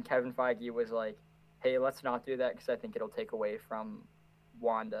 But then Kevin Feige was like, "Hey, let's not do that because I think it'll take away from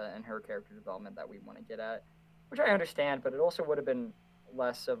Wanda and her character development that we want to get at," which I understand, but it also would have been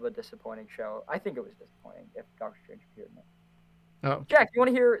less of a disappointing show. I think it was disappointing if Doctor Strange appeared in it. Oh. Jack, you want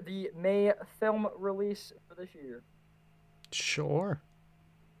to hear the May film release for this year? Sure.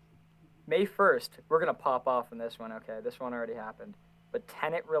 May 1st. We're going to pop off on this one, okay? This one already happened. But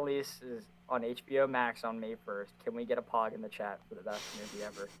Tenet releases on HBO Max on May 1st. Can we get a pog in the chat for the best movie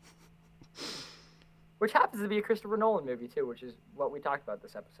ever? Which happens to be a Christopher Nolan movie, too, which is what we talked about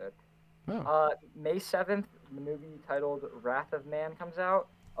this episode. Oh. May 7th, the movie titled Wrath of Man comes out,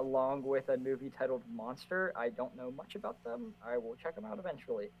 along with a movie titled Monster. I don't know much about them. I will check them out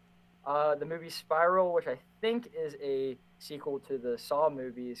eventually. The movie Spiral, which I think is a sequel to the Saw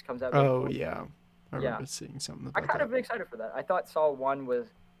movies, comes out. Oh, yeah. I remember seeing something I about kind that. of excited for that. I thought Saw 1 was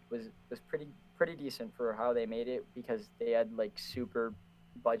pretty decent for how they made it, because they had like super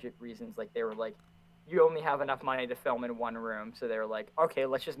budget reasons. Like they were like, you only have enough money to film in one room, so they were like, okay,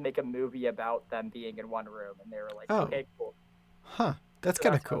 let's just make a movie about them being in one room, and they were like, Oh. okay, cool. Huh. That's So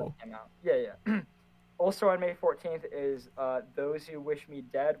kind of how that cool. came out. Yeah. Also on May 14th is Those Who Wish Me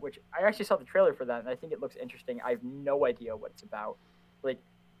Dead, which I actually saw the trailer for that, and I think it looks interesting. I have no idea what it's about. Like,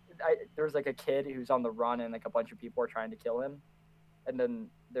 there's like a kid who's on the run, and like a bunch of people are trying to kill him, and then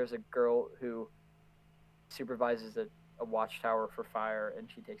there's a girl who supervises a watchtower for fire, and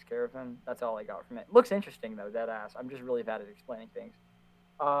she takes care of him. That's all I got from it. Looks interesting though, dead ass. I'm just really bad at explaining things.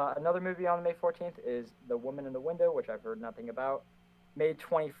 Another movie on May 14th is The Woman in the Window, which I've heard nothing about. May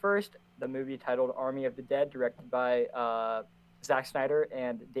 21st, the movie titled Army of the Dead, directed by Zack Snyder,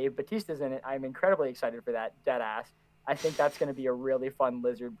 and Dave Bautista's in it. I'm incredibly excited for that, dead ass. I think that's going to be a really fun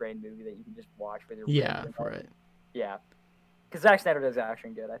lizard brain movie that you can just watch with your Yeah, brain. right. Yeah, because Zack Snyder does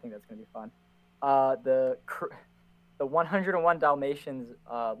action good. I think that's going to be fun. The 101 Dalmatians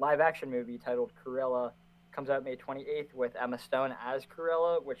live action movie titled Cruella comes out May 28th with Emma Stone as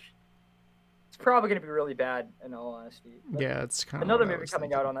Cruella, which is probably going to be really bad in all honesty. But Yeah, it's kind of another movie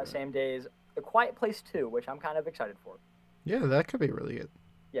coming out on that same day is The Quiet Place 2, which I'm kind of excited for. Yeah, that could be really good.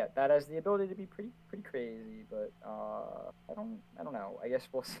 Yeah, that has the ability to be pretty crazy, but I don't know. I guess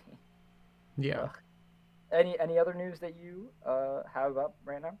we'll see. Yeah. Any other news that you have up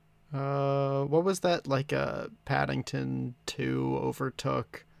right now? What was that, like Paddington 2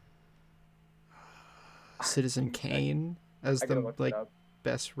 overtook Citizen Kane as the like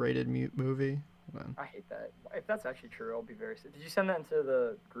best rated movie? I hate that. If that's actually true, I'll be very sad. Did you send that into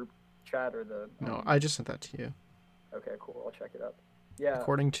the group chat or the No, I just sent that to you. Okay, cool. I'll check it up. Yeah.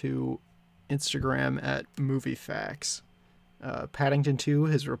 According to Instagram at MovieFacts, Paddington 2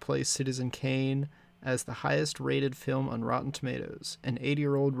 has replaced Citizen Kane as the highest rated film on Rotten Tomatoes. An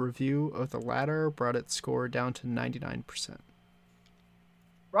 80-year-old review of the latter brought its score down to 99%.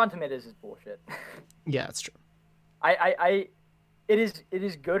 Rotten Tomatoes is bullshit. Yeah, it's true. It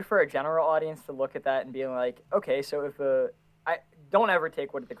is good for a general audience to look at that and be like, okay, so if I don't ever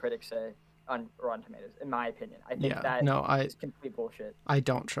take what the critics say on Rotten Tomatoes, in my opinion. I think is complete bullshit. I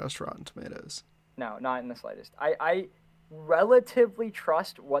don't trust Rotten Tomatoes. No, not in the slightest. I relatively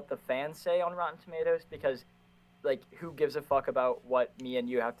trust what the fans say on Rotten Tomatoes, because like, who gives a fuck about what me and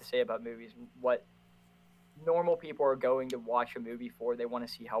you have to say about movies? What normal people are going to watch a movie for? They want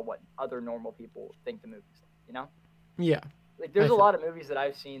to see what other normal people think the movie's like, you know? Yeah. Like, there's a lot of movies that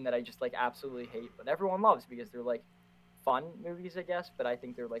I've seen that I just like absolutely hate, but everyone loves because they're like fun movies, I guess, but I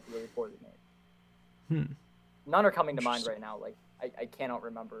think they're like really poorly made. None are coming to mind right now. Like, I cannot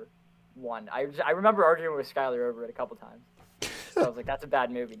remember one. I remember arguing with Skylar over it a couple times. So I was like, that's a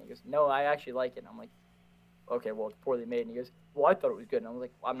bad movie. And he goes, no, I actually like it. And I'm like, okay, well, it's poorly made. And he goes, well, I thought it was good. And I was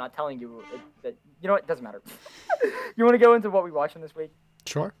like, well, I'm not telling you that, you know what, it doesn't matter. You want to go into what we watching this week?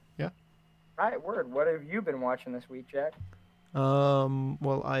 Sure, yeah. Right, word. What have you been watching this week, Jack?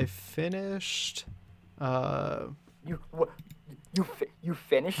 Well, I finished, You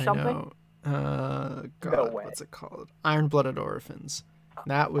finished something? I know. God, No way. What's it called? Iron-Blooded Orphans.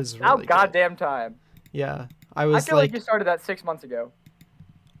 That was really good. Goddamn time. Yeah, I feel like you started that 6 months ago.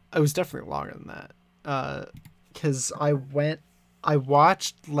 It was definitely longer than that. Because I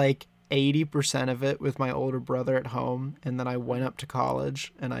watched like 80% of it with my older brother at home, and then I went up to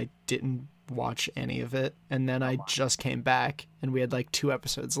college and I didn't watch any of it, and then I just came back and we had like 2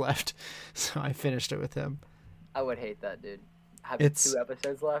 episodes left, so I finished it with him. I would hate that, dude. Having 2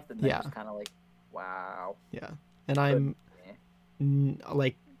 episodes left, and then just kind of like, wow. Yeah, and I'm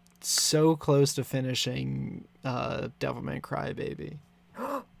like so close to finishing Devilman Crybaby.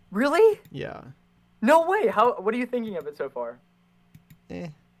 Really? Yeah. No way. What are you thinking of it so far?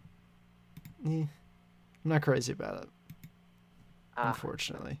 I'm not crazy about it.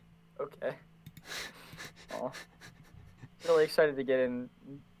 Unfortunately. Okay. Oh. Really excited to get in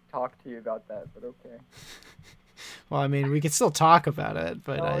and talk to you about that, but okay. Well, I mean, we could still talk about it,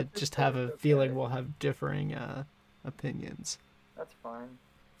 but I just have a feeling we'll have differing opinions. That's fine.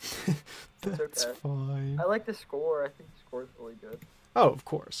 That's fine. I like the score. I think the score's really good. Oh, of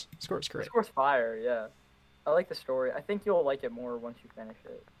course. The score's great. The score's fire, yeah. I like the story. I think you'll like it more once you finish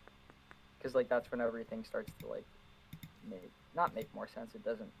it. Because, like, that's when everything starts to, like, not make more sense. It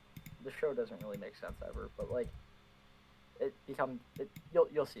doesn't, the show doesn't really make sense ever, but, like,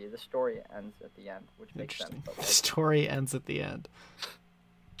 you'll see. The story ends at the end, which makes sense. But, like, the story ends at the end.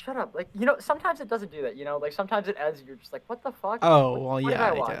 Shut up. Like, you know, sometimes it doesn't do that, you know? Like, sometimes it ends and you're just like, what the fuck? Oh, well,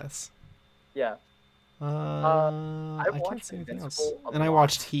 yeah, I guess. Yeah. I can't see anything else. And I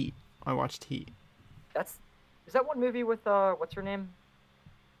watched Heat. Is that one movie with what's her name?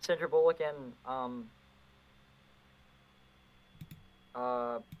 Sandra Bullock and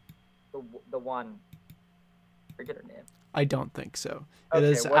uh the one, forget her name. I don't think so. It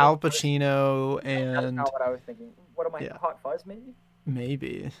Okay, is Al Pacino that's and not what I was thinking. What am I? yeah, Hot Fuzz maybe?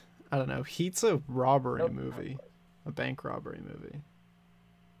 maybe. I don't know. Heat's a robbery Nope, not Hot movie, Fuzz. a bank robbery movie,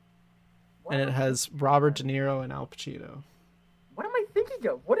 What and am it I has thinking Robert De of? Niro and Al Pacino. What am I thinking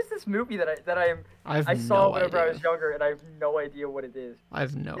of? What is this movie I have I saw no whenever I idea. was younger and I have no idea what it is. I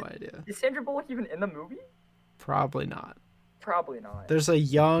have no Is, idea. is Sandra Bullock even in the movie? Probably not. Probably not.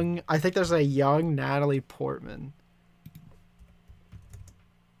 I think there's a young Natalie Portman.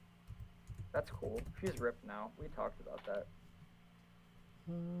 That's cool. She's ripped now. We talked about that.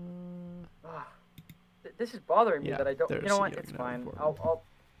 Ugh. This is bothering me Yeah, that I don't. You there's know a what? young It's Natalie fine. Portman.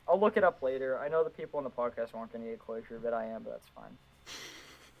 I'll look it up later. I know the people on the podcast aren't gonna get closure, but I am. But that's fine.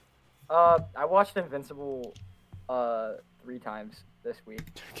 I watched Invincible, 3 times this week.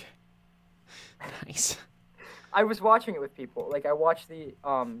 Okay. Nice. I was watching it with people. Like I watched the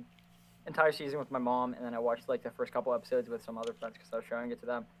entire season with my mom, and then I watched like the first couple episodes with some other friends because I was showing it to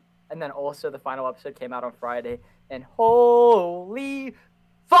them. And then also the final episode came out on Friday, and holy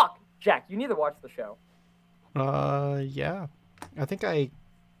fuck, Jack, you need to watch the show. Yeah. I think I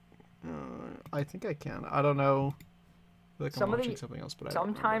think I can. I don't know. I feel like I'm watching something else, but I don't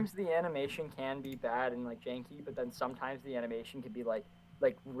remember. Sometimes the animation can be bad and like janky, but then sometimes the animation can be like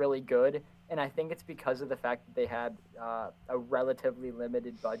really good. And I think it's because of the fact that they had a relatively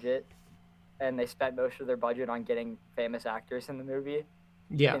limited budget, and they spent most of their budget on getting famous actors in the movie,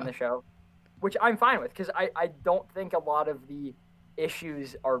 in Yeah. the show, which I'm fine with because I don't think a lot of the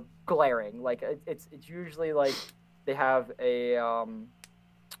issues are glaring. Like it's usually like they have a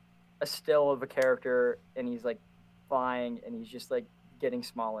still of a character and he's like flying and he's just like getting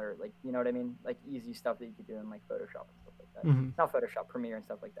smaller, like you know what I mean, like easy stuff that you could do in like Photoshop and stuff like that. Hmm. Not Photoshop, Premiere and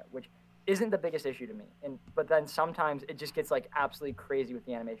stuff like that, which isn't the biggest issue to me. And but then sometimes it just gets like absolutely crazy with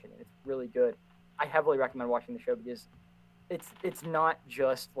the animation and it's really good. I heavily recommend watching the show because it's not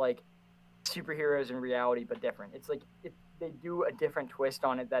just like superheroes in reality but different. It's like they do a different twist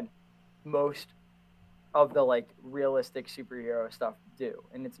on it than most of the like realistic superhero stuff do,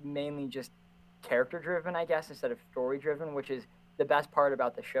 and it's mainly just character driven, I guess, instead of story driven, which is the best part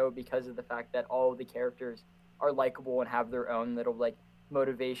about the show because of the fact that all of the characters are likable and have their own little like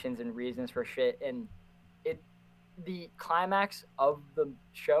motivations and reasons for shit. And it the climax of the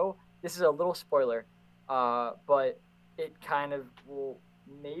show, this is a little spoiler, but it kind of will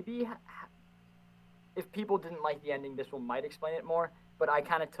maybe if people didn't like the ending, this will might explain it more. But I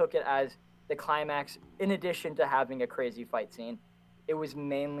kind of took it as the climax, in addition to having a crazy fight scene, it was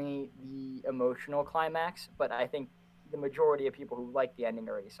mainly the emotional climax. But I think the majority of people who like the ending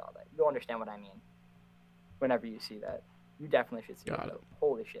already saw that. You'll understand what I mean whenever you see that. You definitely should see Got it. it.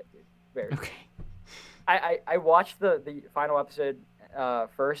 Holy shit, dude! Very. Good. Okay. I watched the final episode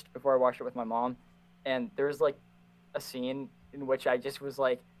first before I watched it with my mom, and there's like a scene in which I just was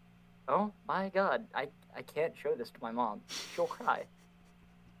like, oh my god, I can't show this to my mom. She'll cry.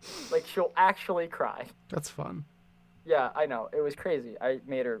 Like she'll actually cry. That's fun. Yeah, I know. It was crazy. I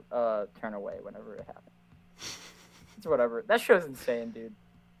made her turn away whenever it happened. It's whatever. That show's insane, dude.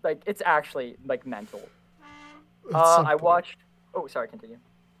 Like it's actually like mental. At some I point. watched. Oh, sorry. Continue.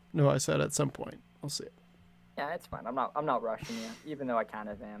 No, I said at some point. I'll see it. Yeah, it's fine. I'm not rushing you, even though I kind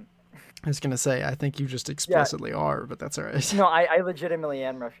of am. I was gonna say I think you just explicitly are, but that's alright. No, I legitimately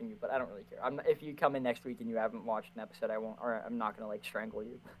am rushing you, but I don't really care. If you come in next week and you haven't watched an episode, I won't, or I'm not gonna like strangle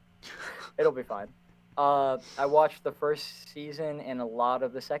you. It'll be fine. I watched the first season and a lot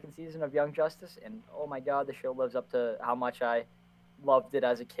of the second season of Young Justice, and oh my god, the show lives up to how much I loved it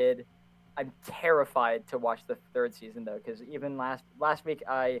as a kid. I'm terrified to watch the third season though, because even last week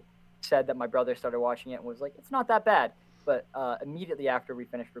I said that my brother started watching it and was like, it's not that bad. But immediately after we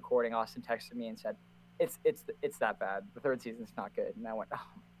finished recording, Austin texted me and said, "It's that bad. The third season's not good." And I went, "Oh,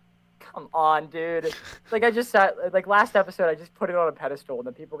 come on, dude!" Like I just sat like last episode, I just put it on a pedestal, and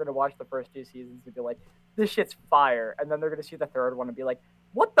then people are gonna watch the first 2 seasons and be like, "This shit's fire," and then they're gonna see the third one and be like,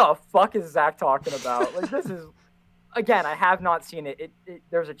 "What the fuck is Zach talking about?" Like this is, again, I have not seen it.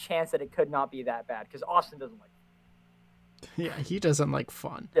 There's a chance that it could not be that bad because Austin doesn't like. Yeah, he doesn't like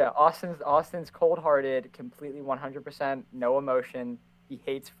fun. Yeah, Austin's cold-hearted, completely 100%, no emotion. He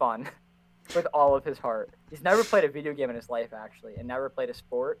hates fun with all of his heart. He's never played a video game in his life, actually, and never played a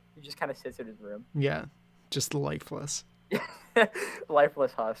sport. He just kind of sits in his room. Yeah, just lifeless.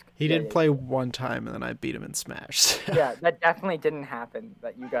 Lifeless husk. He Yeah, did play one time, and then I beat him in Smash. Yeah, that definitely didn't happen.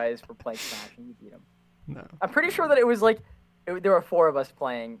 That you guys were playing Smash and you beat him. No. I'm pretty sure that it was like There were 4 of us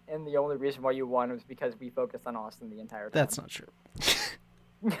playing, and the only reason why you won was because we focused on Austin the entire time. That's not true.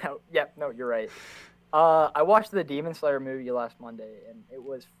 No, yep, no, you're right. I watched the Demon Slayer movie last Monday, and it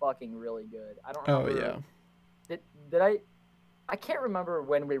was fucking really good. I don't Oh remember. yeah. Did I? I can't remember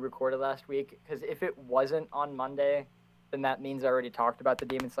when we recorded last week, because if it wasn't on Monday, then that means I already talked about the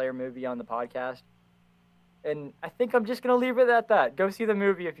Demon Slayer movie on the podcast. And I think I'm just gonna leave it at that. Go see the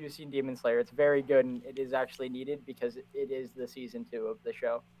movie if you've seen Demon Slayer. It's very good, and it is actually needed because it is the season 2 of the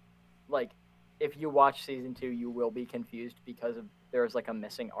show. Like, if you watch season 2, you will be confused because of there's like a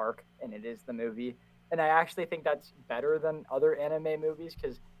missing arc, and it is the movie. And I actually think that's better than other anime movies,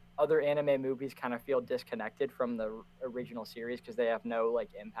 because other anime movies kind of feel disconnected from the original series because they have no like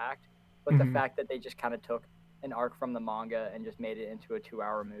impact. But the Mhm. fact that they just kind of took an arc from the manga and just made it into a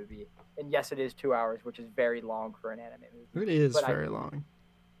 2-hour movie, and yes, it is 2 hours, which is very long for an anime movie. It is But very long.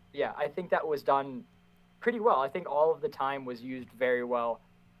 yeah, I think that was done pretty well. I think all of the time was used very well,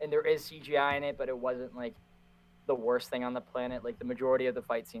 and there is CGI in it, but it wasn't like the worst thing on the planet. Like the majority of the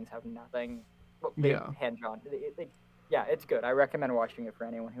fight scenes have nothing. Well, they Yeah. hand drawn. Yeah, it's good. I recommend watching it for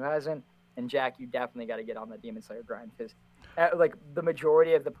anyone who hasn't. And Jack, you definitely got to get on the Demon Slayer grind, because like the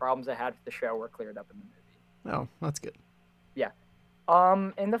majority of the problems I had with the show were cleared up in the movie. Oh, that's good. Yeah.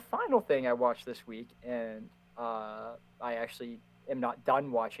 And the final thing I watched this week, and I actually am not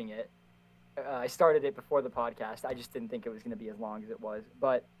done watching it. I started it before the podcast. I just didn't think it was going to be as long as it was.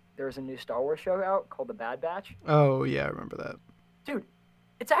 But there's a new Star Wars show out called The Bad Batch. Oh yeah, I remember that. Dude,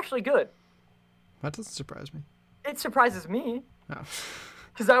 it's actually good. That doesn't surprise me. It surprises me, Oh.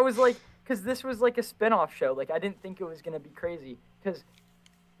 because I was like, because this was like a spin-off show. Like, I didn't think it was going to be crazy, because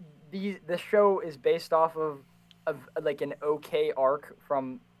the show is based off of like an okay arc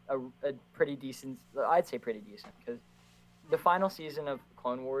from a pretty decent, I'd say pretty decent, because the final season of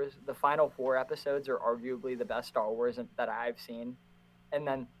Clone Wars, the final 4 episodes are arguably the best Star Wars that I've seen. And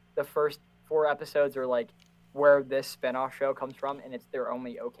then the first 4 episodes are like where this spin-off show comes from, and it's their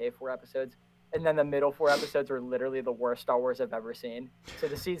only okay 4 episodes. And then the middle 4 episodes are literally the worst Star Wars I've ever seen. So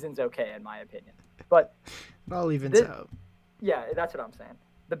the season's okay in my opinion. But It all evens this, out. yeah, that's what I'm saying.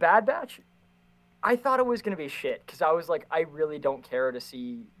 The Bad Batch, I thought it was gonna be shit, because I was like, I really don't care to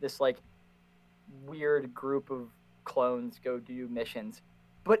see this like weird group of clones go do missions.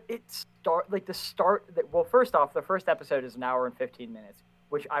 But well, first off, the first episode is an hour and 15 minutes,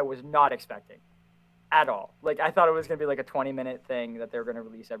 which I was not expecting at all. Like, I thought it was gonna be like a 20-minute thing that they're gonna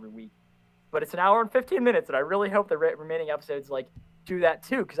release every week, but it's an hour and 15 minutes, and I really hope the remaining episodes like do that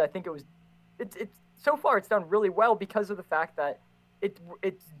too, because I think it's so far it's done really well, because of the fact that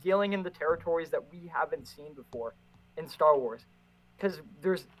it's dealing in the territories that we haven't seen before in Star Wars, because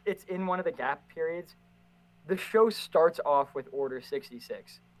it's in one of the gap periods. The show starts off with Order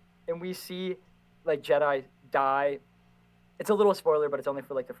 66, and we see like Jedi die. It's a little spoiler, but it's only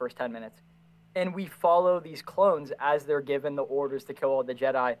for like the first 10 minutes. And we follow these clones as they're given the orders to kill all the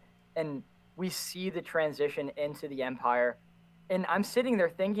Jedi, and we see the transition into the Empire. And I'm sitting there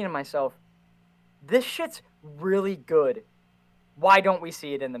thinking to myself, this shit's really good. Why don't we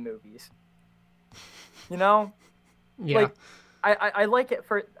see it in the movies? You know? Yeah. Like, I like it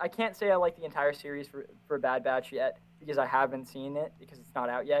for. I can't say I like the entire series for Bad Batch yet, because I haven't seen it, because it's not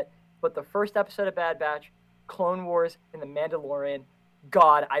out yet. But the first episode of Bad Batch, Clone Wars, and The Mandalorian,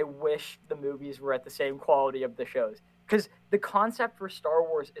 God, I wish the movies were at the same quality of the shows. Because the concept for Star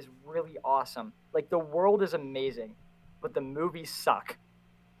Wars is really awesome. Like, the world is amazing, but the movies suck.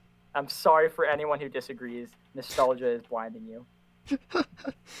 I'm sorry for anyone who disagrees. Nostalgia is blinding you.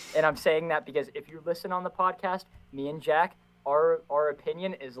 And I'm saying that because if you listen on the podcast, me and Jack, our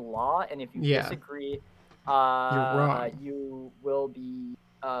opinion is law, and if you Yeah. disagree, You're wrong. you will be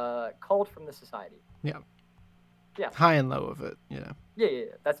culled from the society. Yeah. Yeah. High and low of it. Yeah. Yeah.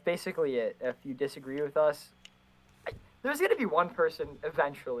 That's basically it. If you disagree with us, there's gonna be one person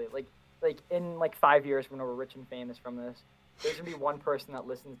eventually, like in like 5 years when we're rich and famous from this, there's gonna be one person that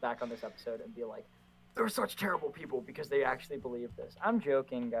listens back on this episode and be like, they're such terrible people because they actually believe this. I'm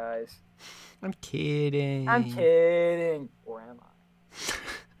joking, guys. I'm kidding. I'm kidding. Or am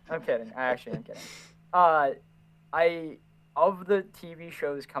I? I'm kidding. I actually am kidding. Of the TV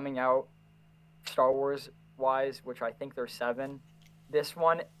shows coming out, Star Wars wise, which I think there's 7, this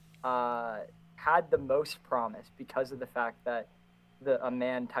one had the most promise because of the fact that a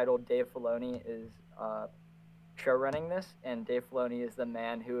man titled Dave Filoni is show running this, and Dave Filoni is the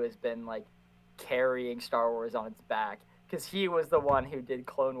man who has been like carrying Star Wars on its back, because he was the one who did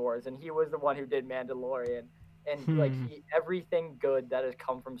Clone Wars, and he was the one who did Mandalorian, and like everything good that has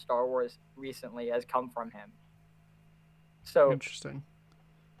come from Star Wars recently has come from him. So Interesting.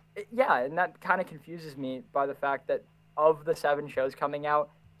 yeah, and that kind of confuses me by the fact that of the 7 shows coming out,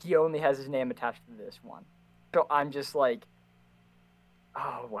 he only has his name attached to this one. So I'm just like,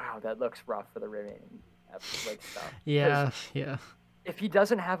 oh wow, that looks rough for the remaining like stuff. Yeah, 'Cause yeah. if he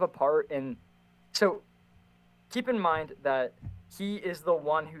doesn't have a part in, so keep in mind that he is the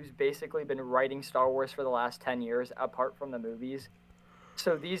one who's basically been writing Star Wars for the last 10 years, apart from the movies.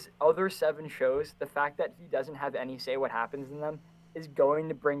 So these other 7 shows, the fact that he doesn't have any say what happens in them is going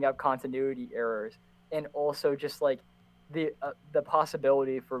to bring up continuity errors, and also just like the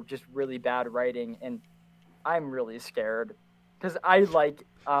possibility for just really bad writing. And I'm really scared because I like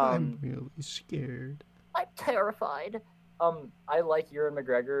I'm really scared. I'm terrified. I like Ewan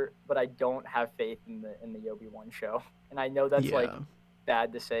McGregor, but I don't have faith in the Obi-Wan show. And I know that's like Yeah.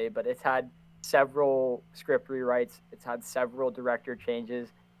 bad to say, but it's had several script rewrites, it's had several director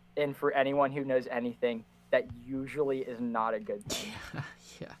changes, and for anyone who knows anything, that usually is not a good thing.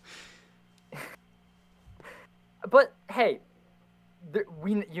 Yeah. But hey,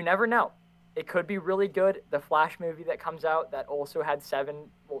 you never know. It could be really good. The Flash movie that comes out that also had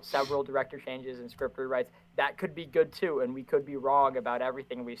several director changes and script rewrites, that could be good too, and we could be wrong about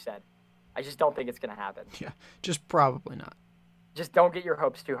everything we said. I just don't think it's going to happen. Yeah. Just probably not. Just don't get your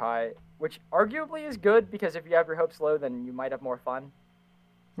hopes too high, which arguably is good because if you have your hopes low, then you might have more fun.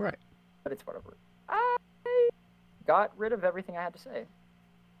 Right. But it's whatever. I got rid of everything I had to say.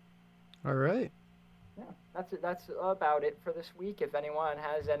 All right. Yeah, that's it. That's about it for this week. If anyone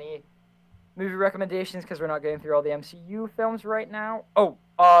has any movie recommendations, because we're not going through all the MCU films right now. Oh,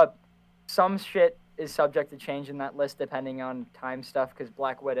 some shit is subject to change in that list depending on time stuff, because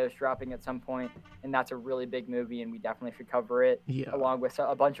Black Widow's dropping at some point, and that's a really big movie, and we definitely should cover it. Yeah. Along with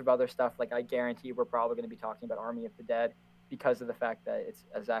a bunch of other stuff. Like, I guarantee we're probably going to be talking about Army of the Dead because of the fact that it's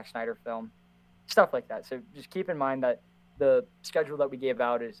a Zack Snyder film. Stuff like that. So just keep in mind that the schedule that we gave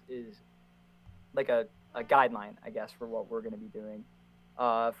out is like a guideline, I guess, for what we're going to be doing.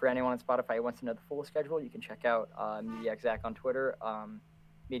 For anyone on Spotify who wants to know the full schedule, you can check out Mediac Zach on Twitter,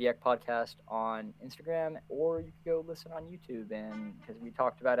 Mediac Podcast on Instagram, or you can go listen on YouTube. And because we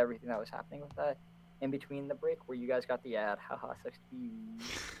talked about everything that was happening with that in between the break, where you guys got the ad. Haha, sucks to be you.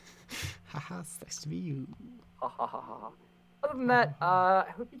 Haha, sucks to be you. Ha ha ha ha. Other than that, I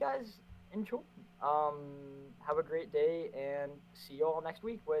hope you guys enjoy. Have a great day, and see you all next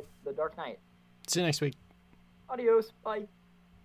week with The Dark Knight. See you next week. Adios. Bye.